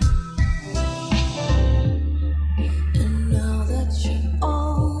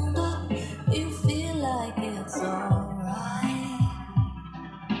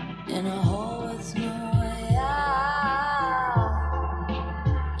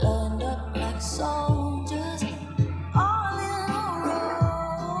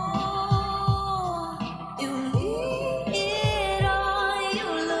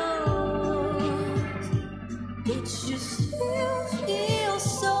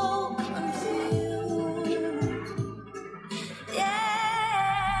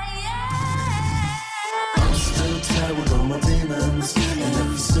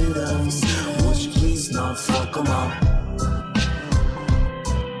 Fuck 'em up.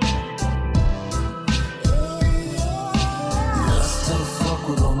 I still fuck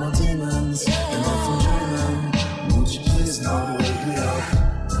with all my demons, and if I'm dreaming, would you please not wake me up?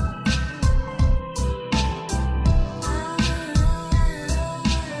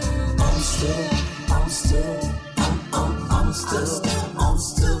 I'm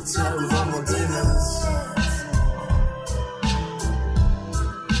still tired of all my demons.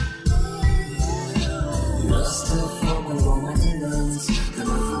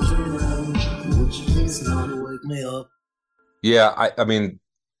 Yeah, I mean,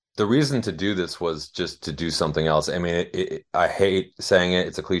 the reason to do this was just to do something else. I mean, I hate saying it.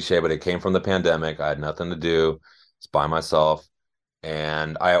 It's a cliche, but it came from the pandemic. I had nothing to do. It's by myself.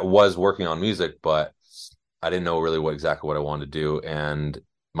 And I was working on music, but I didn't know really exactly what I wanted to do. And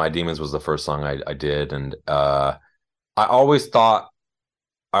My Demons was the first song I did. And I always thought,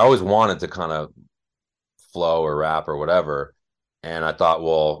 I always wanted to kind of flow or rap or whatever. And I thought,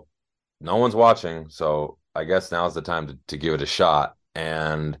 well, no one's watching, so I guess now's the time to give it a shot.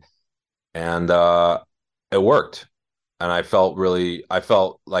 And it worked. And I felt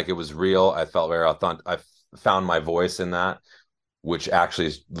like it was real. I felt very authentic. I found my voice in that, which actually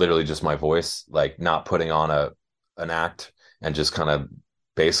is literally just my voice, like not putting on an act and just kind of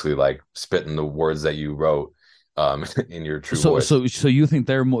basically like spitting the words that you wrote in your true voice. So you think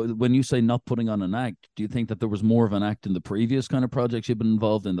they're more, when you say not putting on an act, do you think that there was more of an act in the previous kind of projects you've been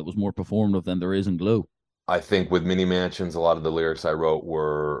involved in that was more performative than there is in Glue? I think with Mini Mansions, a lot of the lyrics I wrote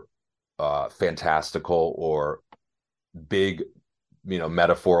were fantastical or big,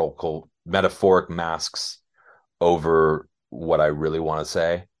 metaphoric masks over what I really want to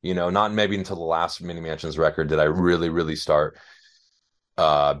say. Not maybe until the last Mini Mansions record did I really, really start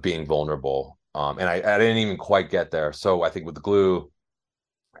being vulnerable. And I didn't even quite get there. So I think with Glue,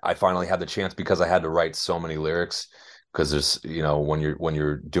 I finally had the chance because I had to write so many lyrics because there's, when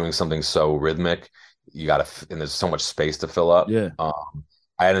you're doing something so rhythmic, and there's so much space to fill up. Yeah.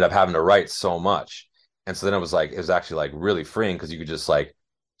 I ended up having to write so much. And so then it was actually like really freeing because you could just like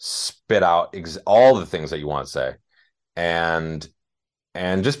spit out all the things that you want to say. And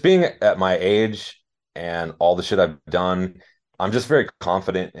just being at my age and all the shit I've done, I'm just very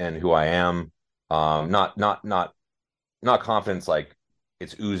confident in who I am. Not confidence like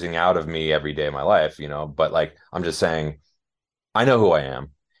it's oozing out of me every day of my life, but like I'm just saying I know who I am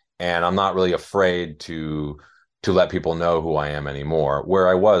and I'm not really afraid to let people know who I am anymore, where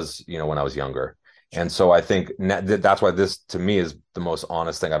I was, when I was younger. And so I think that's why this to me is the most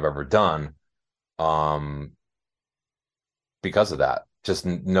honest thing I've ever done. Because of that, just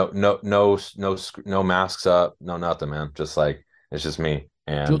no masks up, no nothing, man. Just like it's just me.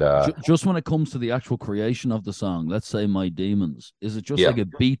 And just when it comes to the actual creation of the song, let's say My Demons, is it just like a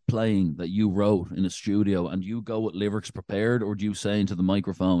beat playing that you wrote in a studio and you go with lyrics prepared, or do you say into the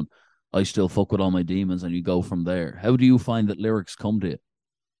microphone, I still fuck with all my demons, and you go from there? How do you find that lyrics come to you?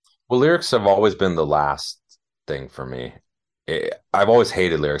 Well, lyrics have always been the last thing for me. I've always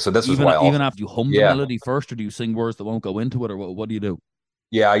hated lyrics, so this is why. Even after you hum the melody first, or do you sing words that won't go into it, or what do you do?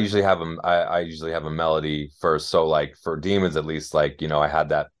 Yeah, I usually have I usually have a melody first. So like for Demons, at least, like I had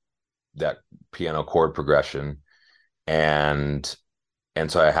that piano chord progression, and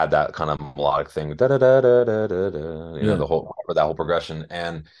so I had that kind of melodic thing, da da da da da da, the whole that whole progression,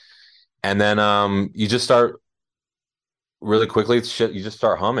 and then you just start really quickly. You just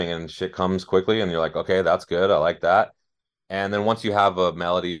start humming, and shit comes quickly, and you're like, okay, that's good, I like that. And then once you have a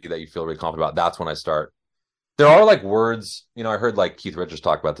melody that you feel really confident about, that's when I start. There are like words, I heard like Keith Richards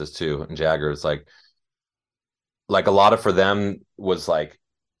talk about this too, and Jagger. It's like a lot of for them was like,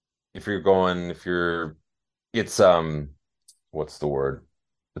 it's what's the word?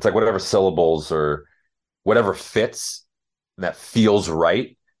 It's like whatever syllables or whatever fits that feels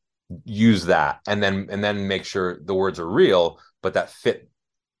right, use that, and then make sure the words are real, but that fit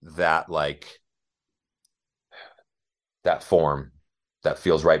that like that form that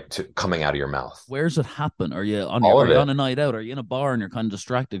feels right to coming out of your mouth. Where's it happen? Are you on a night out? Are you in a bar and you're kind of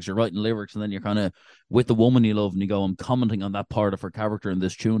distracted because you're writing lyrics, and then you're kind of with the woman you love and you go, I'm commenting on that part of her character in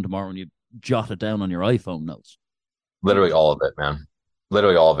this tune tomorrow, and you jot it down on your iPhone notes? Literally all of it, man.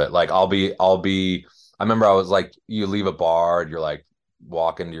 Literally all of it. Like I remember I was like, you leave a bar and you're like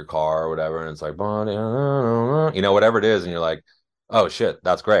walking to your car or whatever, and it's like, whatever it is, and you're like, oh shit,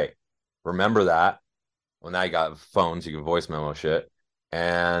 that's great. Remember that. Well, now you got phones, you can voice memo shit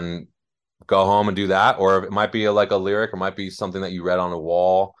and go home and do that. Or it might be like a lyric, or might be something that you read on a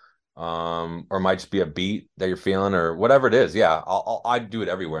wall, or it might just be a beat that you're feeling, or whatever it is. Yeah, I do it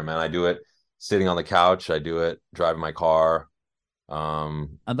everywhere, man. I do it sitting on the couch. I do it driving my car.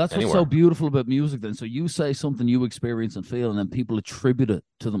 And that's anywhere. What's so beautiful about music then. So you say something you experience and feel, and then people attribute it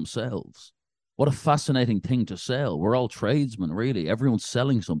to themselves. What a fascinating thing to sell. We're all tradesmen, really. Everyone's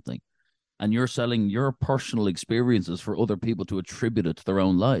selling something. And you're selling your personal experiences for other people to attribute it to their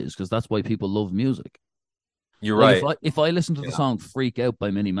own lives, because that's why people love music. You're right. If I listen to the song Freak Out by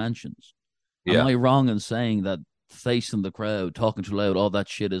Mini Mansions, am I wrong in saying that facing the crowd, talking too loud, all that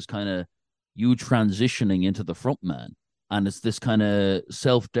shit is kind of you transitioning into the front man? And it's this kind of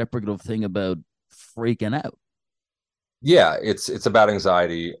self-deprecative thing about freaking out. Yeah, it's about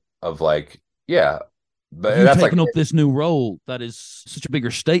anxiety of like, yeah, But You that's like, taking up this new role that is such a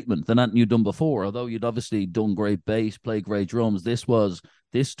bigger statement than anything you'd done before. Although you'd obviously done great bass, played great drums. This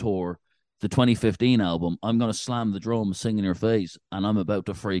tour, the 2015 album. I'm going to slam the drums, sing in your face, and I'm about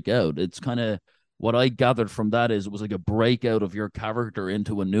to freak out. It's kind of what I gathered from that is it was like a breakout of your character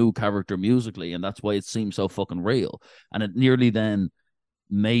into a new character musically, and that's why it seems so fucking real. And it nearly then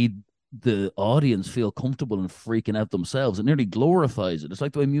made the audience feel comfortable and freaking out themselves. It nearly glorifies it. It's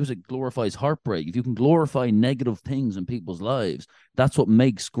like the way music glorifies heartbreak. If you can glorify negative things in people's lives, that's what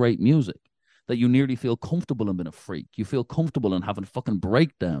makes great music. That you nearly feel comfortable in being a freak. You feel comfortable in having fucking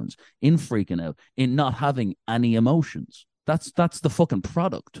breakdowns, in freaking out, in not having any emotions. That's the fucking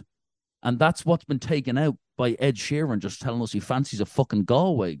product. And that's what's been taken out by Ed Sheeran just telling us he fancies a fucking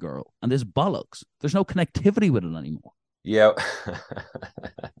Galway girl. And there's bollocks. There's no connectivity with it anymore. yeah.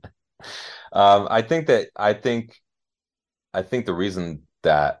 I think the reason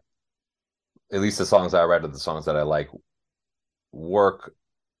that at least the songs I write are the songs that I like work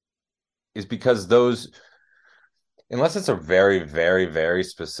is because those, unless it's a very, very, very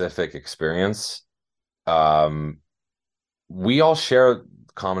specific experience, we all share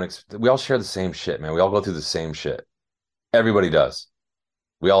we all share the same shit, man. We all go through the same shit. Everybody does.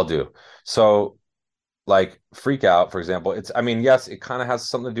 We all do. So like Freak Out, for example, I mean, yes, it kind of has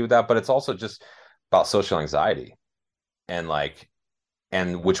something to do with that, but it's also just about social anxiety and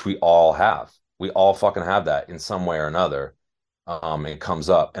which we all have. We all fucking have that in some way or another. It comes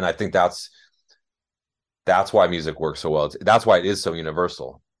up. And I think that's why music works so well. That's why it is so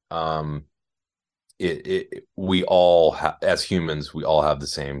universal. We all as humans, we all have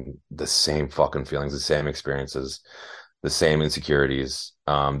the same fucking feelings, the same experiences, the same insecurities.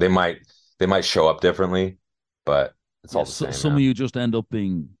 They might show up differently, but it's all the same. Some of you just end up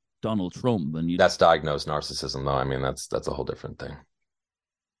being Donald Trump, and that's diagnosed narcissism, though. I mean, that's a whole different thing.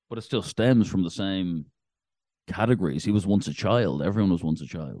 But it still stems from the same categories. He was once a child. Everyone was once a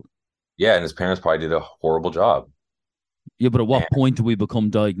child. Yeah, and his parents probably did a horrible job. Yeah, but at what point do we become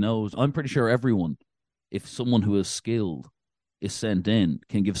diagnosed? I'm pretty sure everyone, if someone who is skilled is sent in,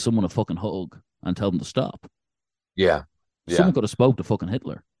 can give someone a fucking hug and tell them to stop. Yeah. Someone could have spoke to fucking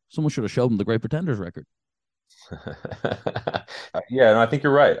Hitler. Someone should have showed them the Great Pretenders record. Yeah, no, I think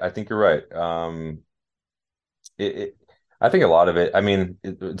you're right. I think you're right. I think a lot of it, I mean,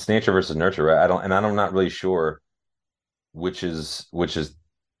 it's nature versus nurture, right? I'm not really sure which is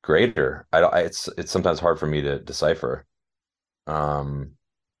greater. It's sometimes hard for me to decipher.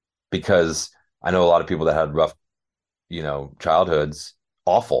 Because I know a lot of people that had rough, childhoods,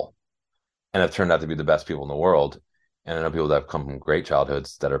 awful, and have turned out to be the best people in the world. And I know people that have come from great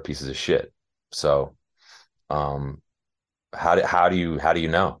childhoods that are pieces of shit. So, how do you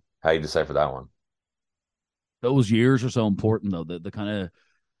know? How do you decipher that one? Those years are so important, though. The kind of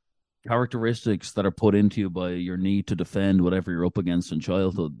characteristics that are put into you by your need to defend whatever you're up against in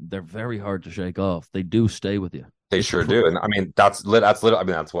childhood, they're very hard to shake off. They do stay with you. They sure do. And I mean, that's literally, I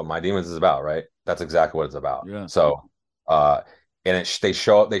mean, that's what My Demons is about, right? That's exactly what it's about. Yeah. So, and they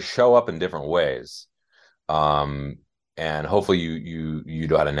show up in different ways. And hopefully you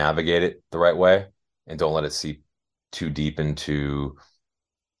know how to navigate it the right way and don't let it seep too deep into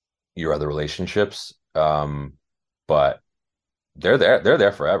your other relationships. But they're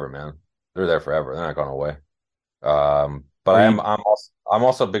there forever, man. They're there forever. They're not going away. But I'm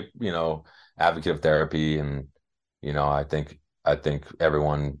also a big, advocate of therapy, and I think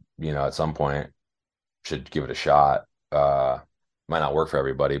everyone, at some point should give it a shot. Might not work for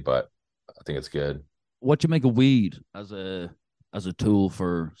everybody, but I think it's good. What do you make of weed as a tool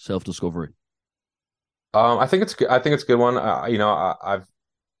for self-discovery? I think it's good. I think it's a good one. I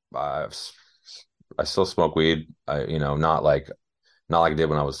still smoke weed. Not like I did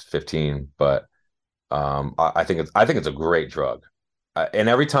when I was 15, but I think it's a great drug. And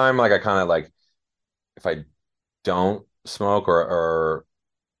every time, like, I kind of like, if I don't smoke or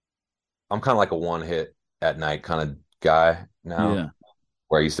I'm kind of like a one hit at night kind of guy now. Yeah.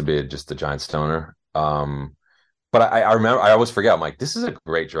 Where I used to be just a giant stoner. But I remember, I always forget. I'm like, this is a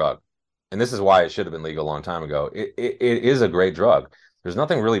great drug, and this is why it should have been legal a long time ago. It is a great drug. There's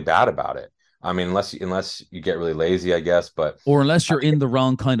nothing really bad about it. I mean, unless you get really lazy, I guess. Or unless you're in the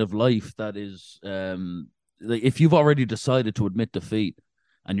wrong kind of life, that is, like, if you've already decided to admit defeat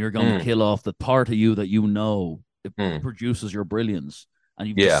and you're going to kill off the part of you that it produces your brilliance, and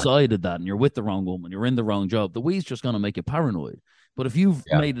you've decided that, and you're with the wrong woman, you're in the wrong job, the weed's just going to make you paranoid. But if you've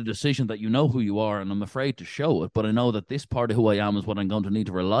made a decision that you know who you are, and I'm afraid to show it, but I know that this part of who I am is what I'm going to need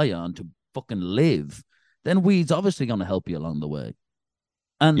to rely on to fucking live, then weed's obviously going to help you along the way.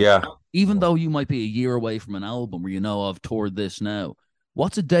 And even though you might be a year away from an album where I've toured this now,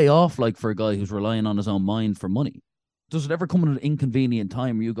 What's a day off like for a guy who's relying on his own mind for money? Does it ever come at an inconvenient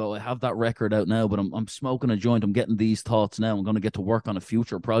time where you go, I have that record out now, but I'm smoking a joint, I'm getting these thoughts now, I'm going to get to work on a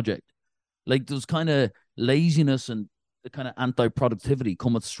future project? Like, does kind of laziness and the kind of anti-productivity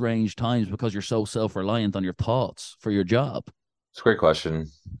come at strange times because you're so self-reliant on your thoughts for your job? It's a great question.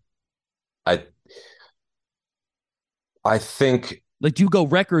 I I think Like, do you go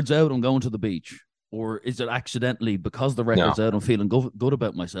records out, I'm going to the beach? Or is it accidentally because the no. record's out, I'm feeling good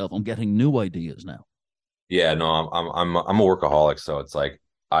about myself, I'm getting new ideas now? Yeah, no, I'm a workaholic, so it's like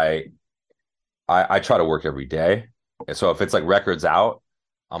I I try to work every day. So if it's like records out,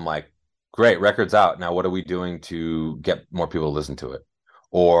 I'm like, great, records out. Now what are we doing to get more people to listen to it?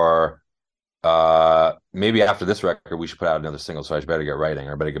 Or maybe after this record we should put out another single, so I better get writing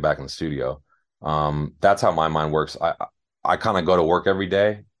or I better get back in the studio. That's how my mind works. I kind of go to work every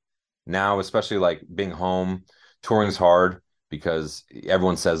day now, especially like being home. Touring's hard because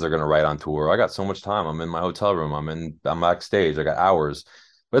everyone says they're going to write on tour. I got so much time. I'm in my hotel room. I'm backstage. I got hours,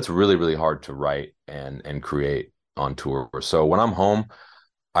 but it's really, really hard to write and create on tour. So when I'm home,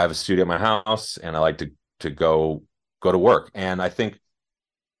 I have a studio at my house and I like to go to work. And I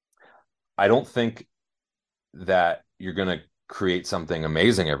don't think that you're going to create something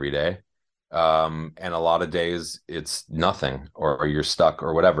amazing every day. And a lot of days it's nothing or you're stuck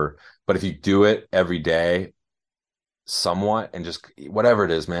or whatever. But if you do it every day, somewhat, and just whatever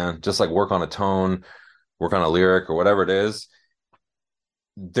it is, man, just like work on a tone, work on a lyric or whatever it is,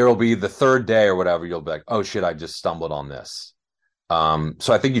 there'll be the third day or whatever, you'll be like, oh shit, I just stumbled on this. So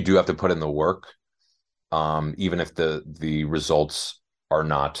I think you do have to put in the work, even if the results are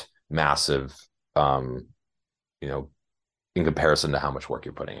not massive, you know, in comparison to how much work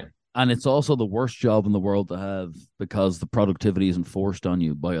you're putting in. And it's also the worst job in the world to have because the productivity isn't forced on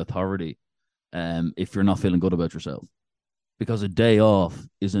you by authority. If you're not feeling good about yourself, because a day off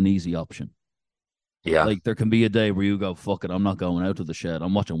is an easy option. Yeah. Like there can be a day where you go, fuck it, I'm not going out to the shed.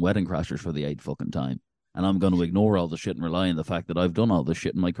 I'm watching Wedding Crashers for the 8th fucking time. And I'm going to ignore all the shit and rely on the fact that I've done all this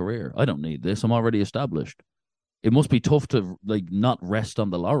shit in my career. I don't need this. I'm already established. It must be tough to like not rest on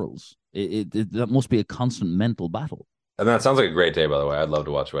the laurels. That must be a constant mental battle. And that sounds like a great day, by the way. I'd love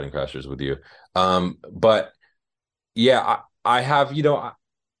to watch Wedding Crashers with you. But yeah, I have,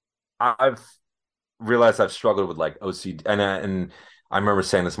 I've realized I've struggled with like OCD, and I remember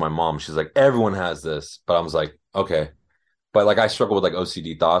saying this to my mom. She's like, everyone has this, but I was like, okay, but like I struggle with like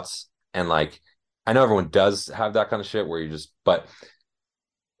OCD thoughts, and like I know everyone does have that kind of shit where you just, but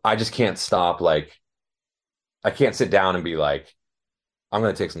I just can't stop. Like I can't sit down and be like, I'm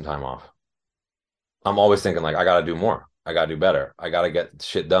gonna take some time off. I'm always thinking like I gotta do more. I gotta do better. I gotta get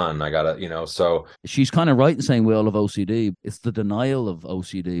shit done. I gotta, so She's kind of right in saying we all have OCD. It's the denial of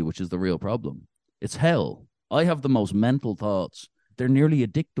OCD, which is the real problem. It's hell. I have the most mental thoughts. They're nearly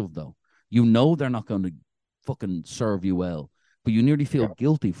addictive, though. You know they're not going to fucking serve you well, but you nearly feel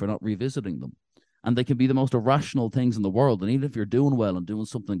guilty for not revisiting them. And they can be the most irrational things in the world. And even if you're doing well and doing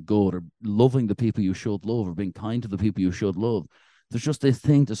something good or loving the people you should love or being kind to the people you should love, there's just this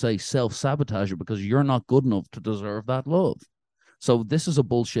thing to say self-sabotage it because you're not good enough to deserve that love. So this is a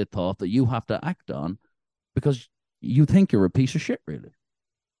bullshit thought that you have to act on because you think you're a piece of shit, really.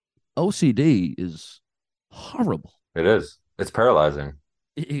 OCD is horrible. it is. It's paralyzing.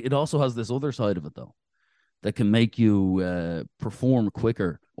 It also has this other side of it, though, that can make you perform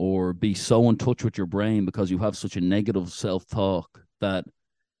quicker or be so in touch with your brain because you have such a negative self-talk that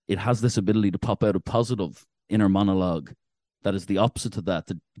it has this ability to pop out a positive inner monologue that is the opposite to that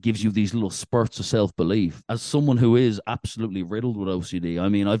gives you these little spurts of self-belief. As someone who is absolutely riddled with OCD, I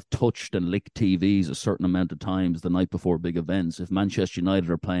mean, I've touched and licked TVs a certain amount of times the night before big events. If Manchester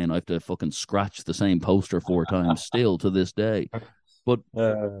United are playing, I have to fucking scratch the same poster 4 times still to this day. But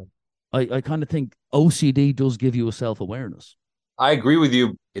I kind of think OCD does give you a self-awareness. I agree with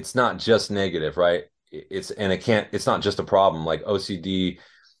you. It's not just negative, right? It's not just a problem. Like OCD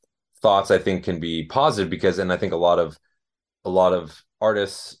thoughts, I think, can be positive because, and I think a lot of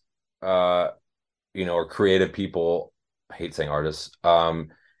artists, or creative people, I hate saying artists,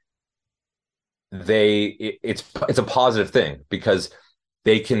 it's a positive thing because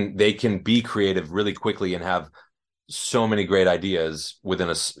they can be creative really quickly and have so many great ideas within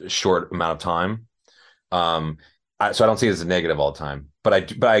a short amount of time. So I don't see it as a negative all the time, but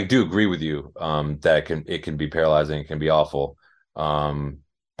I do agree with you that it can be paralyzing, it can be awful.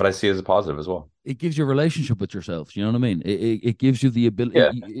 But I see it as a positive as well. It gives you a relationship with yourself. You know what I mean? It gives you the ability.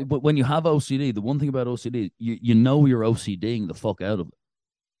 Yeah. But when you have OCD, the one thing about OCD, you know you're OCDing the fuck out of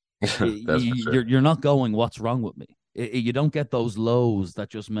it. That's for sure. You're not going, what's wrong with me? You don't get those lows that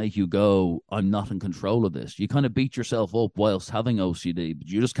just make you go, I'm not in control of this. You kind of beat yourself up whilst having OCD, but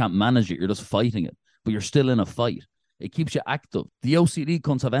you just can't manage it. You're just fighting it, but you're still in a fight. It keeps you active. The OCD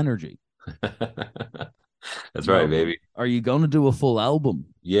cunts have energy. That's right, baby. Are you going to do a full album?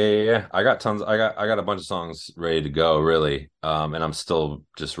 Yeah. I got tons. I got a bunch of songs ready to go, really. And I'm still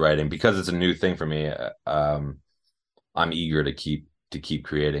just writing because it's a new thing for me. I'm eager to keep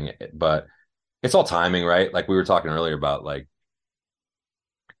creating it, but it's all timing, right? Like we were talking earlier about, like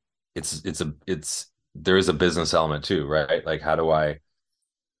there is a business element too, right? Like how do I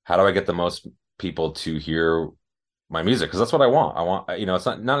get the most people to hear my music? Because that's what I want. It's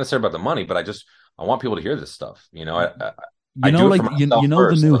not necessarily about the money, but I want people to hear this stuff. I do like the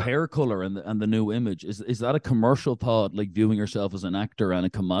new like, hair color and the new image. Is that a commercial thought, like viewing yourself as an actor and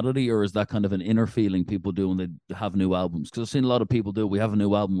a commodity, or is that kind of an inner feeling people do when they have new albums? Because I've seen a lot of people do. We have a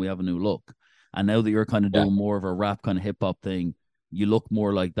new album, we have a new look, and now that you're kind of doing more of a rap kind of hip hop thing, you look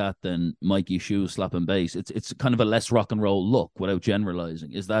more like that than Mikey Shoes slapping bass. It's kind of a less rock and roll look without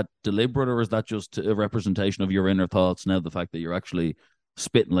generalizing. Is that deliberate, or is that just a representation of your inner thoughts now? The fact that you're actually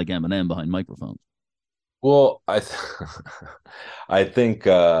spitting like Eminem behind microphones. Well, I think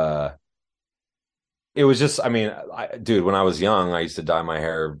it was just, I mean, dude, when I was young, I used to dye my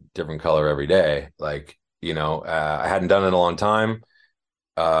hair different color every day. Like, I hadn't done it in a long time.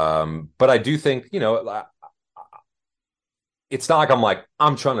 But I do think, it's not like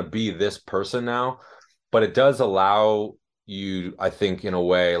I'm trying to be this person now, but it does allow you, I think, in a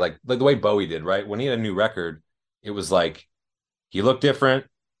way, like the way Bowie did, right? When he had a new record, it was like he looked different,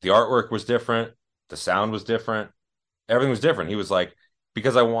 the artwork was different, the sound was different, everything was different. He was like,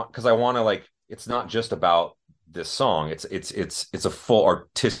 because I want to, like, it's not just about this song. It's a full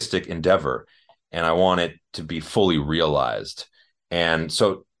artistic endeavor, and I want it to be fully realized. And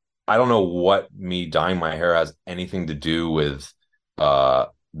so I don't know what me dyeing my hair has anything to do with the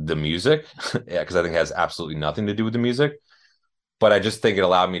music, because I think it has absolutely nothing to do with the music. But I just think it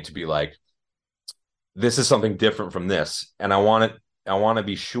allowed me to be like, this is something different from this, and I want to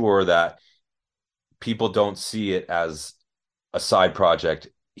be sure that people don't see it as a side project.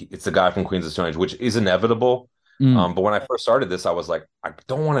 It's the guy from Queens of Stone Age, which is inevitable. But when I first started this, I was like, I kind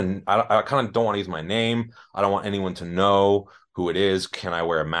of don't want to use my name. I don't want anyone to know who it is. Can I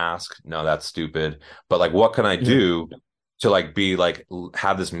wear a mask? No, that's stupid. But like, what can I do to like be like,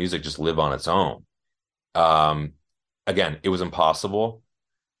 have this music just live on its own? Again, it was impossible.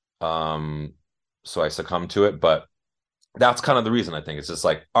 So I succumbed to it, but that's kind of the reason. I think it's just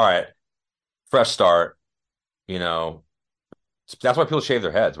like, all right, fresh start, that's why people shave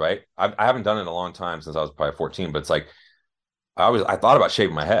their heads, right? I haven't done it in a long time, since I was probably 14, but it's like, I thought about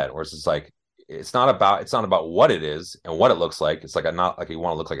shaving my head, or it's just like, it's not about what it is and what it looks like. It's like, I'm not like, you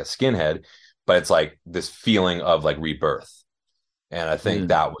want to look like a skinhead, but it's like this feeling of like rebirth. And I think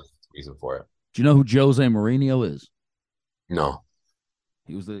that was the reason for it. Do you know who Jose Mourinho is? No.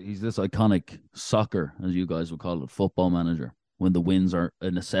 He's this iconic soccer, as you guys would call it, football manager. When the wins are a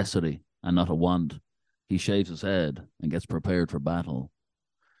necessity and not a want, he shaves his head and gets prepared for battle.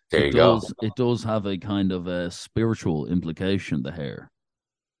 There you go. It does have a kind of a spiritual implication, the hair.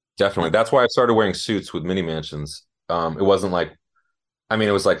 Definitely. That's why I started wearing suits with mini mansions. It wasn't like, I mean,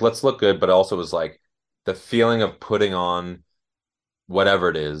 it was like, let's look good, but also was like the feeling of putting on whatever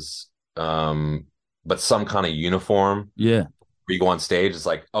it is, but some kind of uniform. Yeah. Where you go on stage, it's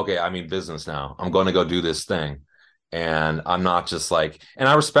like, okay, I mean business now. I'm going to go do this thing. And I'm not just like, and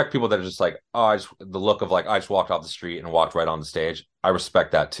I respect people that are just like, oh, the look of like, I just walked off the street and walked right on the stage. I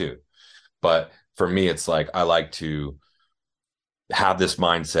respect that too. But for me, it's like, I like to have this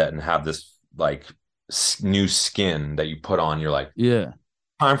mindset and have this like new skin that you put on. You're like, yeah,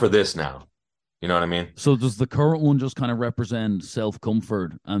 time for this now. You know what I mean? So does the current one just kind of represent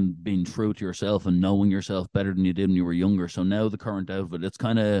self-comfort and being true to yourself and knowing yourself better than you did when you were younger? So now the current outfit, it's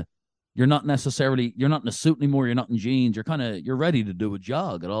kind of, you're not in a suit anymore. You're not in jeans. You're ready to do a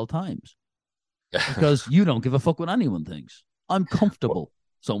jog at all times because you don't give a fuck what anyone thinks. I'm comfortable.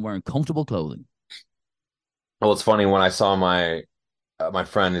 So I'm wearing comfortable clothing. Well, it's funny when I saw my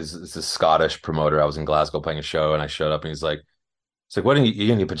friend is a Scottish promoter. I was in Glasgow playing a show and I showed up and he's like, what are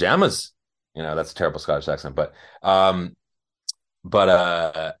you in your pajamas? That's a terrible Scottish accent, but and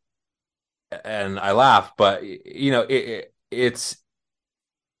I laugh, but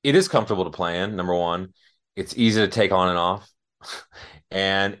it is comfortable to play in. Number one, it's easy to take on and off.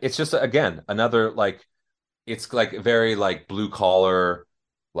 And it's just, again, another, like, it's like very like blue collar,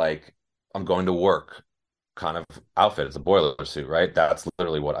 like I'm going to work kind of outfit. It's a boiler suit, right? That's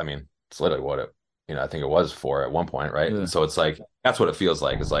literally what, I mean, it's literally what it, I think it was for at one point, right? Yeah. So it's like, that's what it feels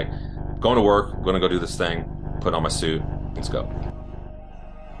like. It's like going to work, going to go do this thing. put on my suit. Let's go.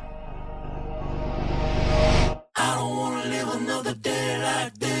 I don't wanna live another day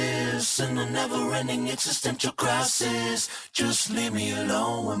like this, in a never-ending existential crisis. Just leave me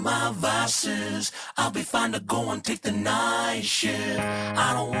alone with my vices. I'll be fine to go and take the night shift.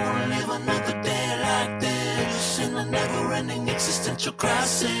 I don't wanna live another day like this, in a never-ending existential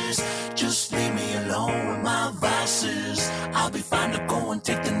crisis. Just leave me alone with my vices. I'll be fine to go and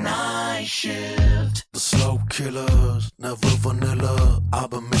take the night shift. The slow killers, never vanilla.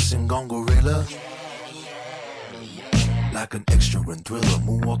 I've been missing on Gorilla. Like an extra in Thriller,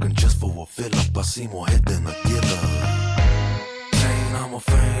 moonwalking just for a fill-up. I see more head than a killer. Sane, I'm a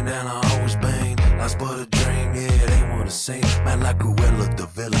fiend and I always bang. Life's but a dream, yeah, it ain't what it seems. Man like Cruella de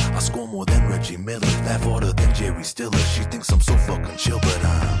Villa, I score more than Reggie Miller. Laugh harder than Jerry Stiller. She thinks I'm so fucking chill, but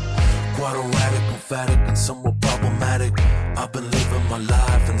I'm quite erratic, emphatic, and somewhat problematic. I've been living my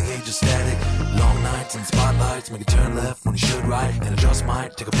life in the age of static. Long nights and spotlights make it turn left when you should right. And I just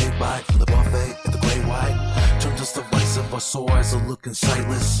might take a big bite from the buffet at the Great White. Turn just divisive, our sore eyes are looking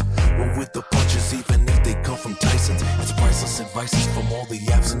sightless. Roll with the punches even if they come from Tyson's. It's priceless advices from all the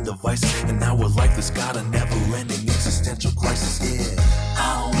apps and devices. And now our life has got a never-ending existential crisis, yeah.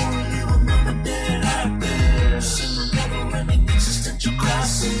 I don't wanna live another day like this, in a never-ending existential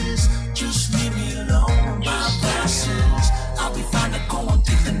crisis. Just leave me alone with my vices. I'll be fine to go and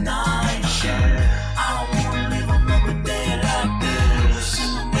take the night shift. I don't wanna live another day like this,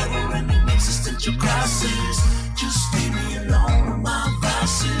 in a never-ending existential crisis. Just leave me alone with my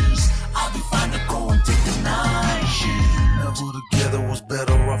vices. I'll be fine to go and take the night shift. Never together was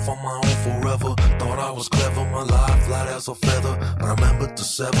better off on my own forever. Thought I was clever, my life flat as a feather. But I remembered to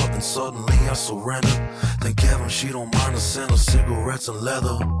sever and suddenly I surrendered. Thank heaven she don't mind the scent of cigarettes and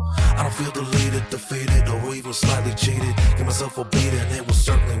leather. I don't feel deleted, defeated, or even slightly cheated. Give myself a beating, it was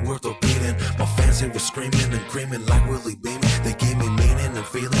certainly worth a beating. My fans here were screaming and creaming like Willie Beeman. They gave me meaning and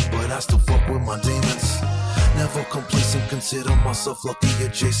feeling, but I still fuck with my demons. Never complacent, consider myself lucky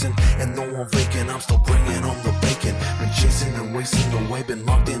adjacent. And though I'm vacant, I'm still bringing home the bacon. Been chasing and racing away, been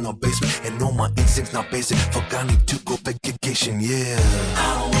locked in a basement. And know my instincts not basic, fuck I need to go vacation, yeah.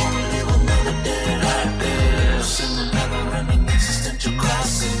 I don't wanna live another day like this, in a never-ending existential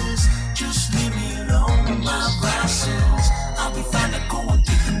crisis. Just leave me alone with my vices. I'll be fine to go and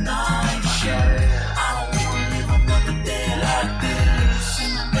take the night shift. I don't wanna live another day like this,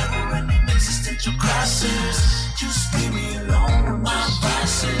 in a never-ending existential crisis. Just leave me alone with my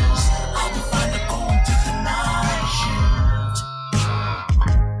vices. I'll be fine to go and take the night shift.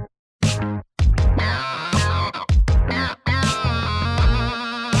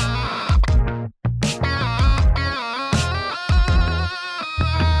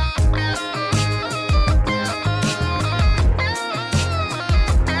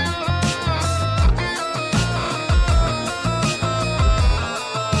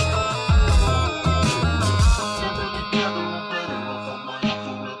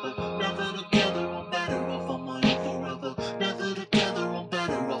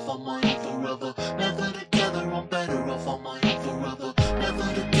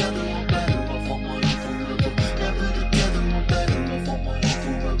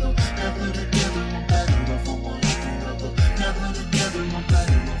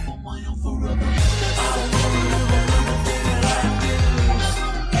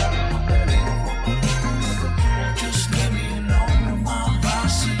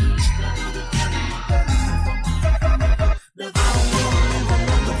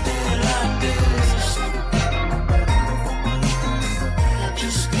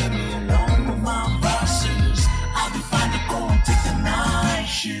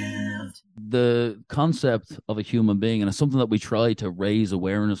 The concept of a human being, and it's something that we try to raise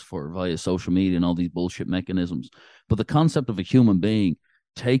awareness for via social media and all these bullshit mechanisms, but the concept of a human being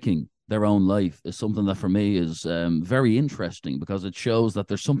taking their own life is something that for me is very interesting, because it shows that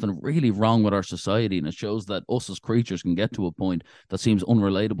there's something really wrong with our society, and it shows that us as creatures can get to a point that seems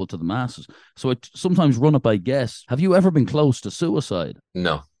unrelatable to the masses. So it sometimes run it by guess. Have you ever been close to suicide?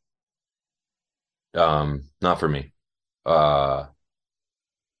 No. Not for me.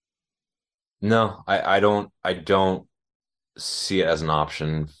 No, I don't see it as an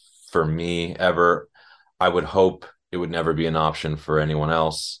option for me ever. I would hope it would never be an option for anyone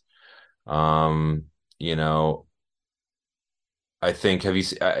else. You know, I think have you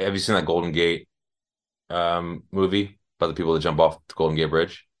seen that Golden Gate movie about the people that jump off the Golden Gate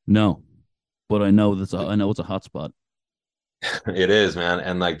Bridge? No, but I know it's a hot spot. It is, man,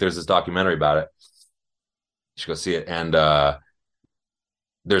 and like there's this documentary about it. You should go see it, and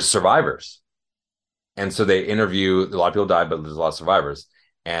there's survivors. And so they interview, a lot of people died, but there's a lot of survivors.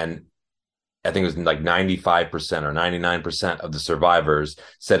 And I think it was like 95% or 99% of the survivors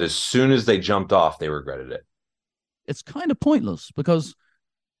said as soon as they jumped off, they regretted it. It's kind of pointless because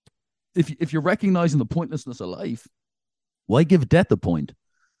if you're recognizing the pointlessness of life, why give death a point?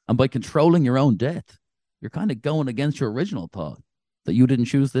 And by controlling your own death, you're kind of going against your original thought that you didn't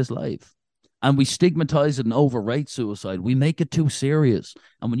choose this life. And we stigmatize it and overrate suicide. We make it too serious.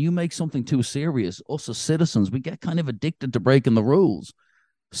 And when you make something too serious, us as citizens, we get kind of addicted to breaking the rules.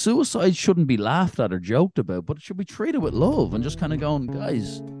 Suicide shouldn't be laughed at or joked about, but it should be treated with love and just kind of going,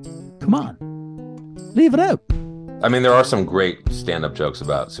 guys, come on, leave it out. I mean, there are some great stand-up jokes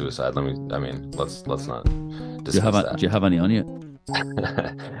about suicide. Let's not discuss that. Do you have any on you?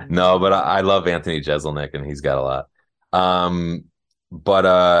 No, but I love Anthony Jeselnik, and he's got a lot.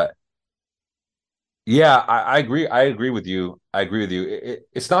 Yeah, I agree. I agree with you.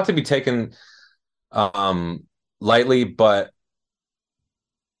 It's not to be taken lightly, but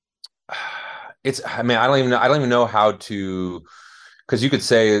I don't even know how to, because you could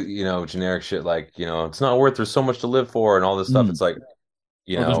say, generic shit like, it's not worth, there's so much to live for and all this stuff. It's like,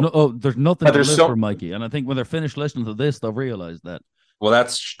 there's nothing to live for, Mikey. And I think when they're finished listening to this, they'll realize that. Well,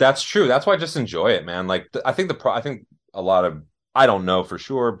 that's true. That's why I just enjoy it, man. Like, I think a lot of, I don't know for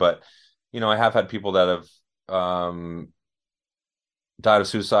sure, but I have had people that have died of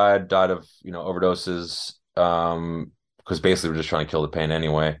suicide, died of overdoses, because basically we're just trying to kill the pain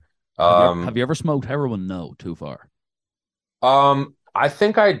anyway. Have you ever smoked heroin? No, too far. I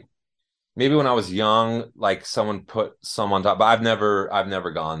think maybe when I was young, like someone put some on top, but I've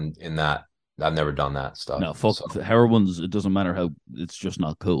never gone in that. I've never done that stuff. No, fuck heroin's. It doesn't matter how. It's just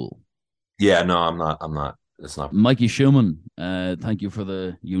not cool. Yeah, no, I'm not. It's not. Mikey Shuman, thank you for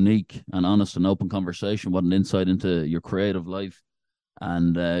the unique and honest and open conversation. What an insight into your creative life,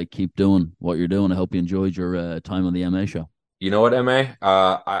 and keep doing what you're doing. I hope you enjoyed your time on the MA show. You know what, MA?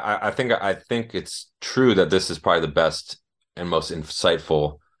 I think it's true that this is probably the best and most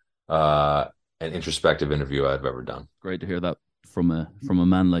insightful and introspective interview I've ever done. Great to hear that from a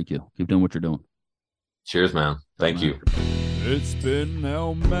man like you. Keep doing what you're doing. Cheers, man. Thank you. It's been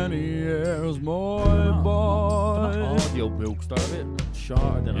how many years, my boy? Audiobook started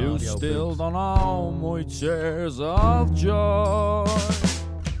shorter than You still don't know my tears of joy.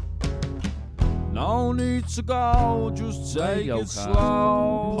 No need to go, just take it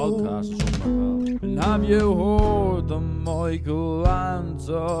slow. Podcast. And have you heard the Michael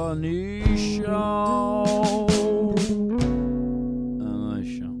Anthony show?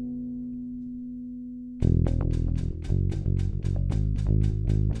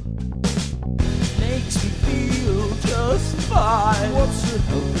 Makes me feel just fine. What's it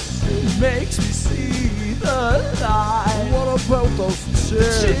have to say? Makes me see the light. What about those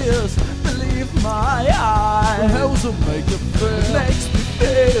tears? Tears believe my eyes. How's it make you feel? Makes me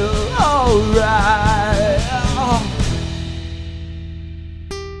feel alright.